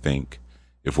how we think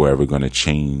if we're ever going to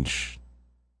change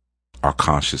our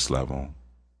conscious level.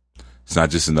 It's not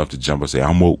just enough to jump and say,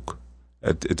 I'm woke.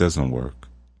 It doesn't work.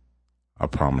 I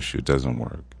promise you, it doesn't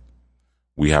work.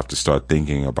 We have to start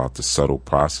thinking about the subtle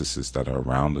processes that are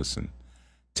around us, and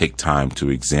take time to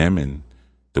examine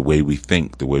the way we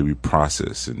think, the way we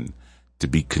process, and to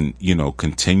be,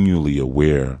 continually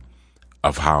aware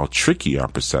of how tricky our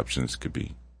perceptions could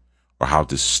be, or how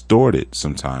distorted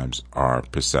sometimes our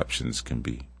perceptions can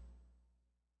be.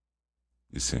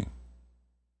 You see?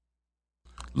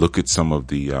 Look at some of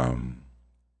the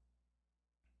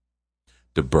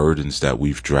burdens that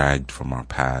we've dragged from our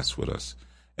past with us,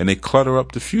 and they clutter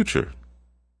up the future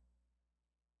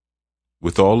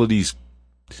with all of these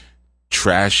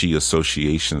trashy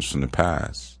associations from the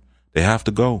past. They have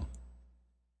to go.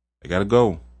 They gotta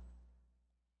go.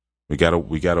 We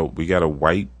gotta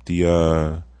wipe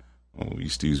the we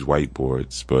used to use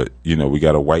whiteboards, but we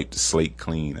gotta wipe the slate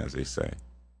clean, as they say,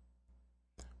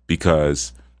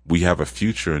 because we have a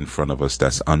future in front of us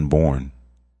that's unborn,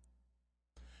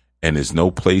 and there's no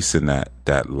place in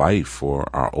that life for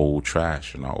our old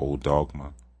trash and our old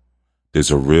dogma.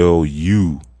 There's a real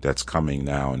you that's coming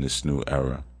now in this new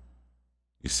era.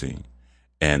 You see,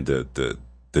 and the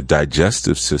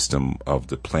digestive system of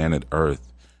the planet Earth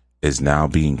is now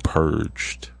being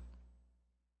purged.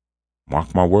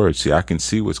 Mark my words. See, I can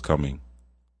see what's coming.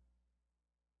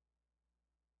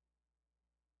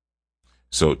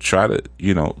 So try to,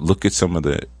 look at some of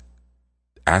the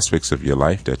aspects of your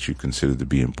life that you consider to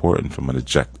be important from an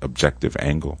objective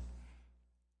angle.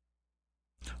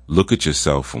 Look at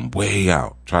yourself from way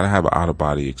out. Try to have an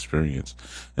out-of-body experience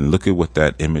and look at what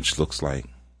that image looks like.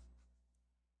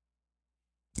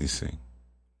 You see?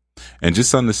 And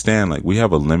just understand, like, we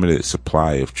have a limited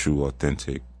supply of true,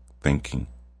 authentic thinking.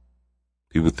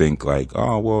 People think like,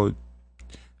 oh, well,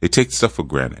 they take stuff for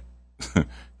granted.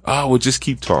 Oh, well, just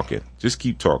keep talking. Just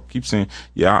keep talking. Keep saying,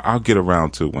 yeah, I'll get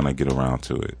around to it when I get around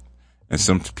to it. And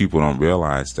some people don't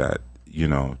realize that,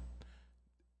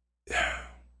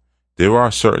 there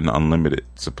are certain unlimited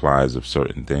supplies of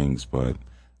certain things, but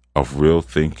of real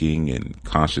thinking and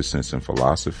consciousness and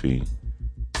philosophy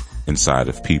inside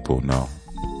of people, no.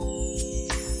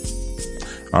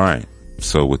 All right.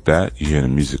 So with that, you hear the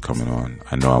music coming on.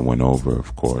 I know I went over,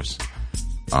 of course.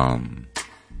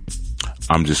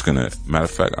 matter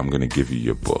of fact, I'm going to give you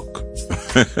your book.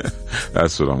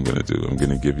 That's what I'm going to do. I'm going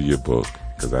to give you your book,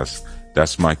 because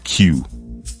that's my cue.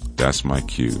 That's my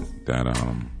cue that,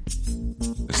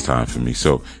 it's time for me.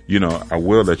 So, I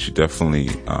will let you definitely,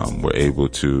 were able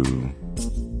to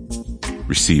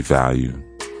receive value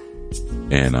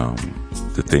in,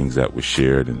 the things that were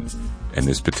shared in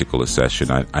this particular session.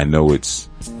 I know it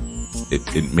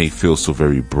may feel so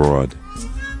very broad,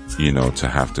 to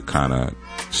have to kind of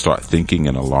start thinking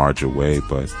in a larger way,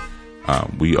 but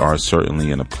we are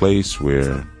certainly in a place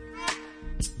where,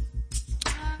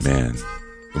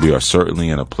 we are certainly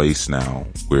in a place now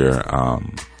where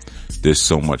there's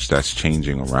so much that's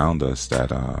changing around us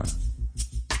that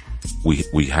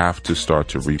we have to start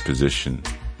to reposition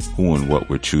who and what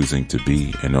we're choosing to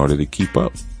be in order to keep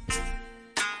up.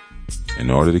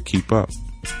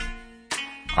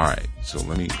 All right, so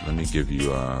let me give you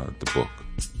the book.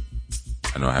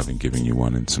 I know I haven't given you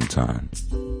one in some time.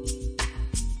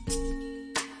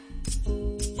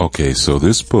 Okay, so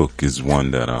this book is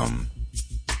one that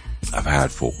I've had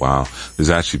for a while. There's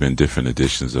actually been different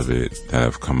editions of it that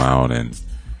have come out, and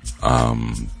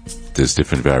there's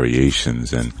different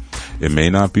variations, and it may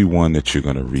not be one that you're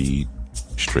going to read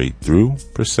straight through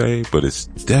per se, but it's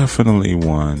definitely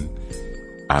one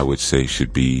I would say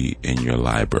should be in your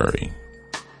library.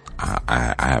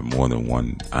 I have more than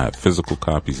one. I have physical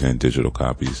copies and digital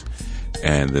copies.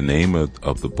 And the name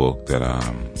of the book that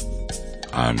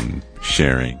I'm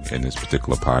sharing in this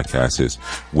particular podcast is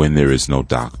When There Is No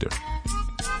Doctor.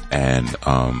 And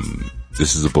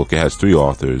this is a book. It has 3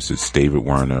 authors. It's David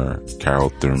Werner, Carol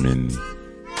Thurman,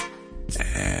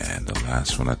 and the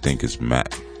last one I think is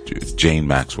Jane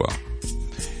Maxwell.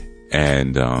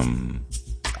 And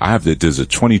there's a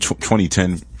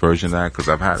 2010 version of that, because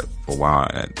I've had it for a while.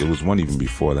 There was one even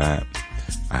before that.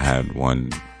 I had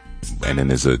one, and then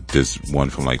there's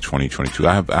one from like 2022.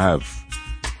 I have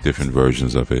different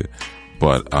versions of it,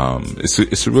 but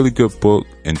it's a really good book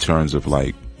in terms of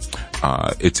like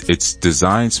it's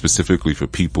designed specifically for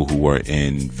people who are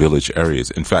in village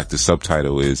areas. In fact, the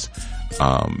subtitle is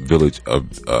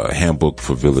Handbook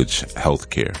for Village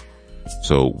Healthcare.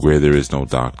 So Where There Is No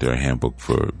Doctor, a handbook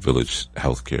for village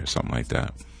healthcare, something like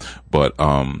that. But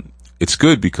it's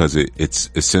good because it's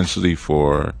essentially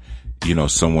for,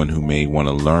 someone who may want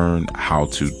to learn how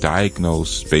to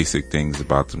diagnose basic things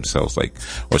about themselves,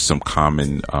 or some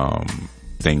common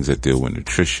things that deal with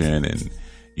nutrition, and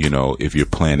if you're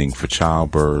planning for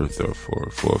childbirth or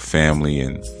for a family,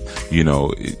 and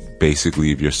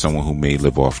basically if you're someone who may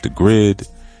live off the grid,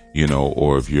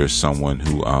 or if you're someone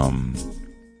who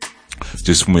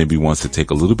just maybe wants to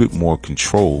take a little bit more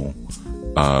control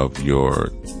of your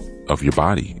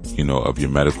body, of your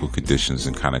medical conditions,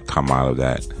 and kind of come out of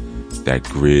that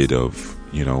grid of,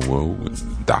 well,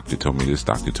 doctor told me this,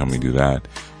 doctor told me to do that,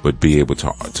 but be able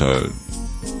to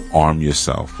arm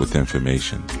yourself with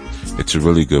information. It's a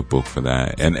really good book for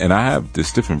that. And I have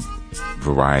this different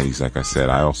varieties. Like I said,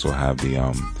 I also have the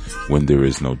When There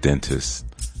Is No Dentist,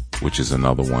 which is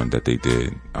another one that they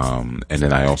did. And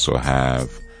then I also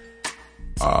have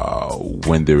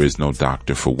When There Is No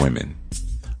Doctor for Women,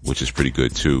 which is pretty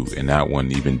good too. And that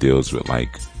one even deals with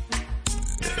like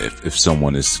if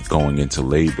someone is going into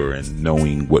labor and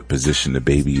knowing what position the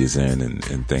baby is in,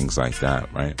 and things like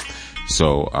that, right?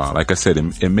 So like I said,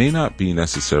 it may not be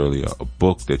necessarily a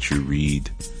book that you read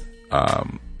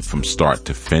from start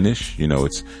to finish.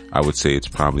 I would say it's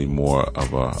probably more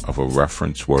of a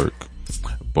reference work,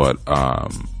 but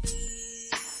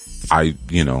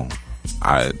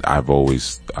I've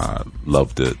always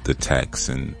loved the text,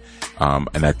 and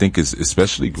I think it's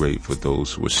especially great for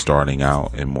those who are starting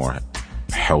out in more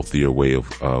healthier way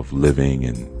of living,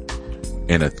 and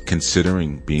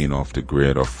considering being off the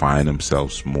grid, or find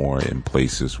themselves more in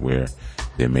places where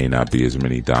there may not be as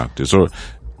many doctors. Or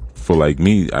for like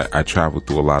me, I travel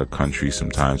through a lot of countries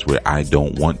sometimes where I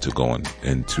don't want to go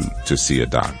in to see a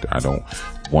doctor. I don't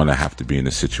want to have to be in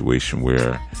a situation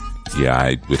where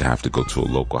I would have to go to a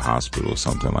local hospital or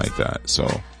something like that. So,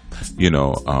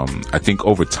 I think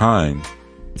over time,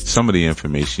 some of the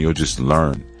information you'll just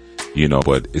learn,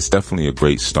 but it's definitely a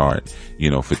great start,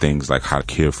 for things like how to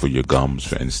care for your gums,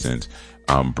 for instance,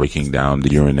 breaking down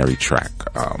the urinary tract,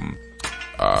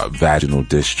 vaginal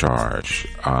discharge,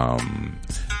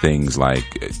 things like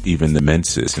even the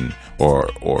menses, and, or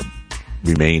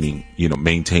remaining,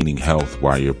 maintaining health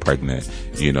while you're pregnant,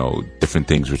 different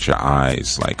things with your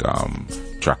eyes, like,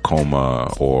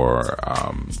 trachoma, or,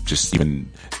 just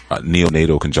even,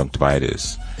 neonatal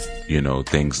conjunctivitis,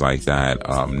 things like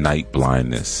that, night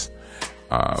blindness.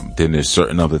 Then there's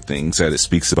certain other things that it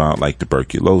speaks about, like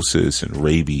tuberculosis and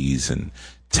rabies and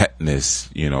tetanus,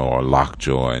 or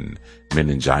lockjaw and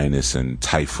meningitis and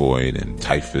typhoid and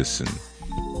typhus and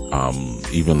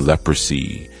even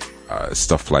leprosy,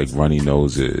 stuff like runny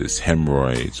noses,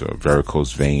 hemorrhoids or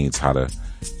varicose veins, how to,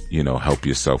 help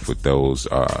yourself with those,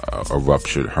 a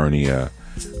ruptured hernia,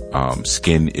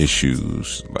 skin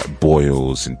issues like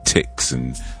boils and ticks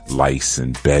and lice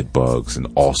and bed bugs and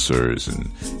ulcers. And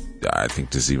I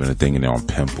think there's even a thing in there on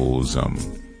pimples.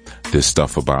 There's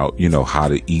stuff about, how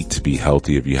to eat to be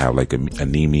healthy if you have like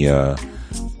anemia,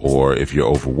 or if you're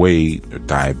overweight, or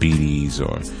diabetes,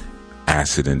 or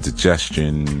acid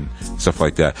indigestion, stuff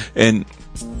like that. And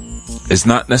it's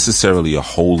not necessarily a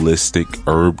holistic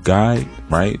herb guide,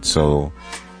 right? So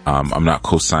I'm not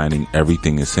co-signing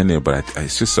everything that's in there, but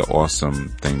it's just an awesome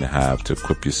thing to have to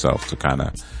equip yourself to kind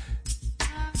of,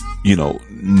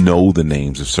 know the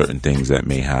names of certain things that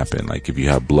may happen. Like if you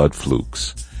have blood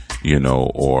flukes,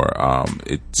 or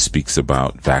it speaks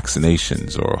about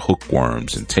vaccinations, or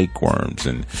hookworms and tapeworms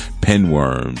and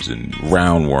pinworms and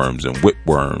roundworms and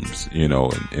whipworms,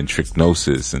 and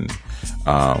trichinosis and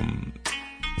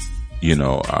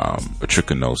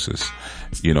trichinosis,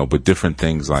 but different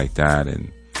things like that.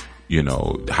 And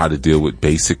how to deal with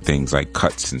basic things like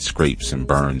cuts and scrapes and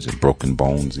burns and broken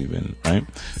bones even, right?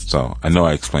 So I know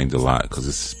I explained a lot because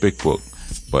it's a big book,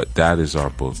 but that is our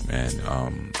book, man.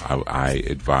 I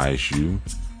advise you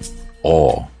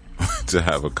all to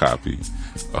have a copy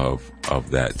of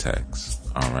that text.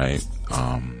 All right.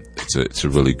 It's a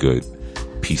really good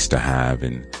piece to have.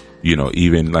 And,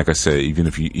 even like I said, even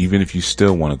if you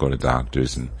still want to go to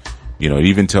doctors, and, it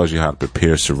even tells you how to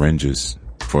prepare syringes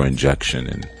for injection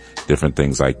and different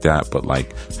things like that, but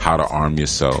like how to arm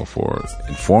yourself or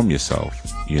inform yourself,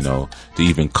 to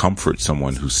even comfort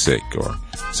someone who's sick or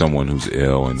someone who's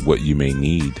ill, and what you may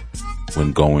need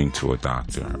when going to a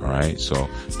doctor. All right. So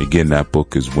again, that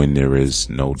book is When There Is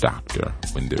No Doctor.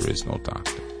 When There Is No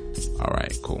Doctor. All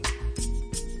right, cool.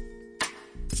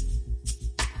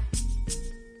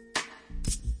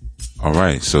 All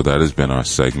right. So that has been our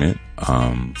segment.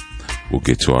 We'll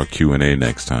get to our Q&A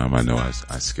next time. I know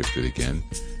I skipped it again.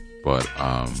 But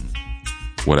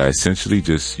what I essentially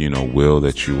just, will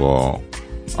that you all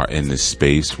are in this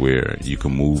space where you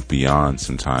can move beyond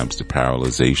sometimes the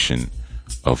paralyzation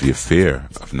of your fear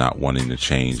of not wanting to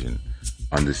change, and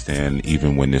understand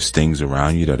even when there's things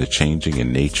around you that are changing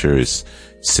and nature is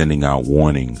sending out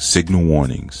warnings, signal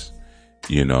warnings,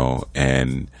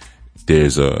 and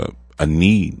there's a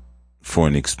need for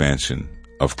an expansion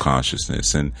of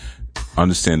consciousness. And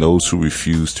understand those who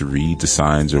refuse to read the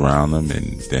signs around them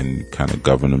and then kind of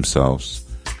govern themselves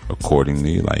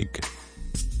accordingly, like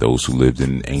those who lived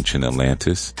in ancient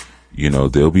Atlantis,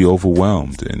 they'll be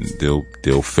overwhelmed and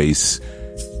they'll face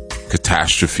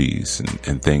catastrophes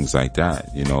and things like that,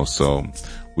 so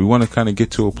we want to kind of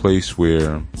get to a place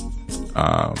where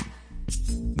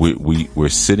we're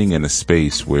sitting in a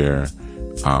space where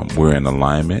we're in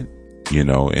alignment,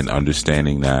 and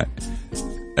understanding that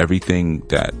everything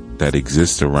that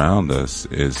exists around us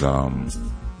is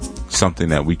something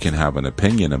that we can have an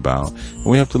opinion about. And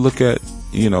we have to look at,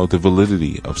 the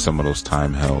validity of some of those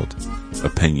time-held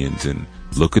opinions and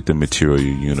look at the material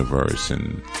universe,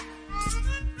 and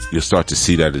you'll start to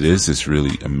see that it is this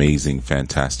really amazing,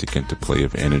 fantastic interplay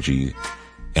of energy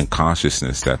and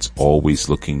consciousness that's always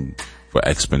looking for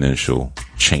exponential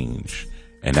change.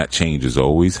 And that change is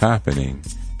always happening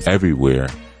everywhere.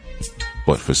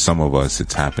 But for some of us,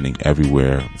 it's happening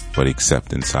everywhere, but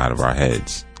except inside of our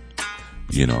heads,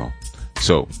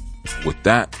 So with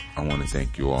that, I want to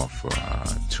thank you all for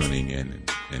tuning in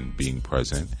and being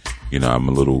present. I'm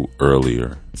a little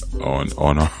earlier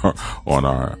on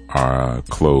our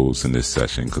close in this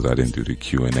session because I didn't do the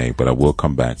Q&A, but I will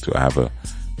come back to. I have a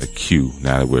queue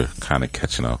now that we're kind of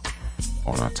catching up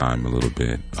on our time a little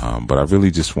bit. But I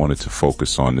really just wanted to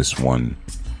focus on this one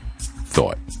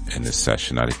thought in this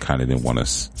session. I kind of didn't want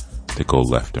us to go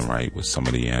left and right with some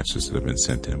of the answers that have been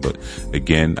sent in. But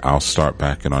again, I'll start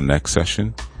back in our next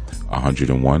session,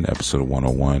 101, episode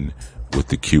 101, with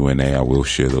the Q&A. I will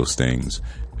share those things.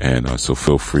 And so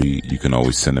feel free. You can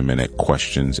always send them in at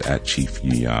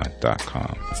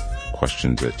questions@chiefyuya.com.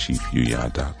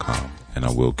 questions@chiefyuya.com. And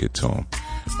I will get to them.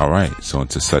 All right. So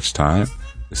until such time,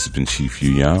 this has been Chief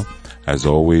Yuya. As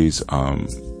always,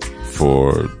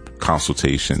 for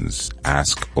consultations,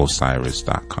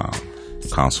 askosiris.com.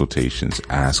 Consultations,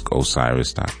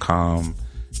 askosiris.com.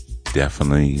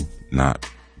 Definitely not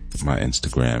my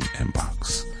Instagram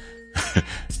inbox.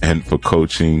 And for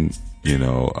coaching,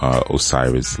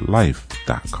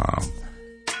 osirislife.com.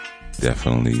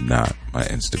 Definitely not my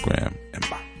Instagram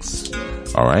inbox.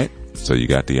 All right. So you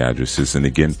got the addresses. And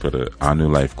again, for the Our New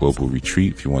Life Global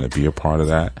Retreat, if you want to be a part of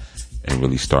that and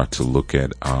really start to look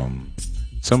at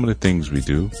some of the things we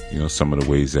do, some of the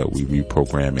ways that we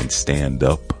reprogram and stand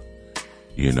up,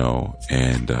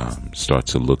 and start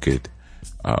to look at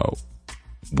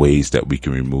ways that we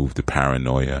can remove the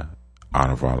paranoia out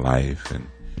of our life and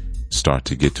start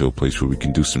to get to a place where we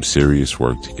can do some serious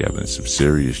work together and some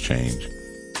serious change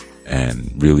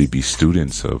and really be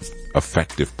students of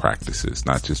effective practices,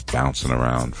 not just bouncing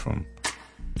around from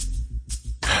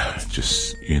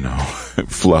just,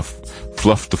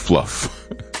 fluff to fluff,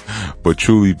 but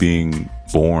truly being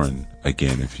born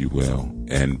again, if you will,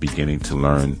 and beginning to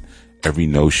learn every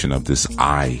notion of this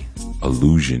I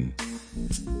illusion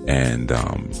and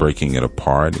breaking it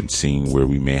apart and seeing where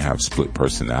we may have split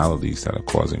personalities that are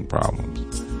causing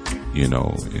problems,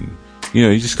 and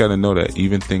you just got to know that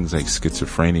even things like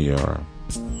schizophrenia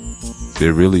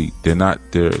they're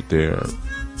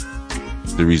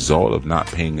the result of not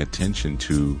paying attention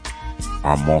to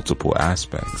our multiple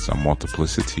aspects, our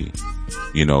multiplicity.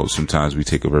 Sometimes we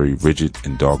take a very rigid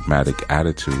and dogmatic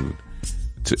attitude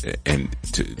in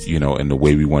the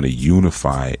way we want to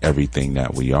unify everything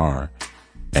that we are,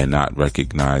 and not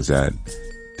recognize that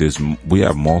we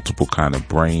have multiple kind of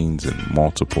brains and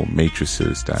multiple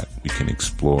matrices that we can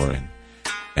explore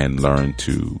and learn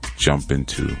to jump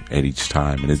into at each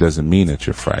time. And it doesn't mean that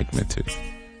you're fragmented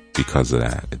because of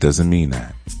that. It doesn't mean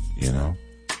that,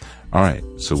 All right.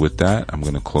 So with that, I'm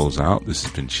going to close out. This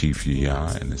has been Chief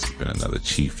Yuya, and this has been another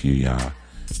Chief Yuya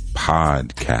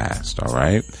podcast. All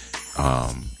right.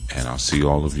 And I'll see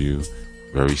all of you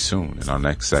very soon in our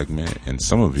next segment. And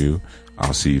some of you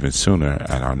I'll see even sooner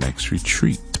at our next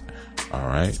retreat. All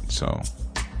right. So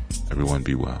everyone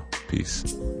be well.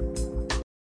 Peace.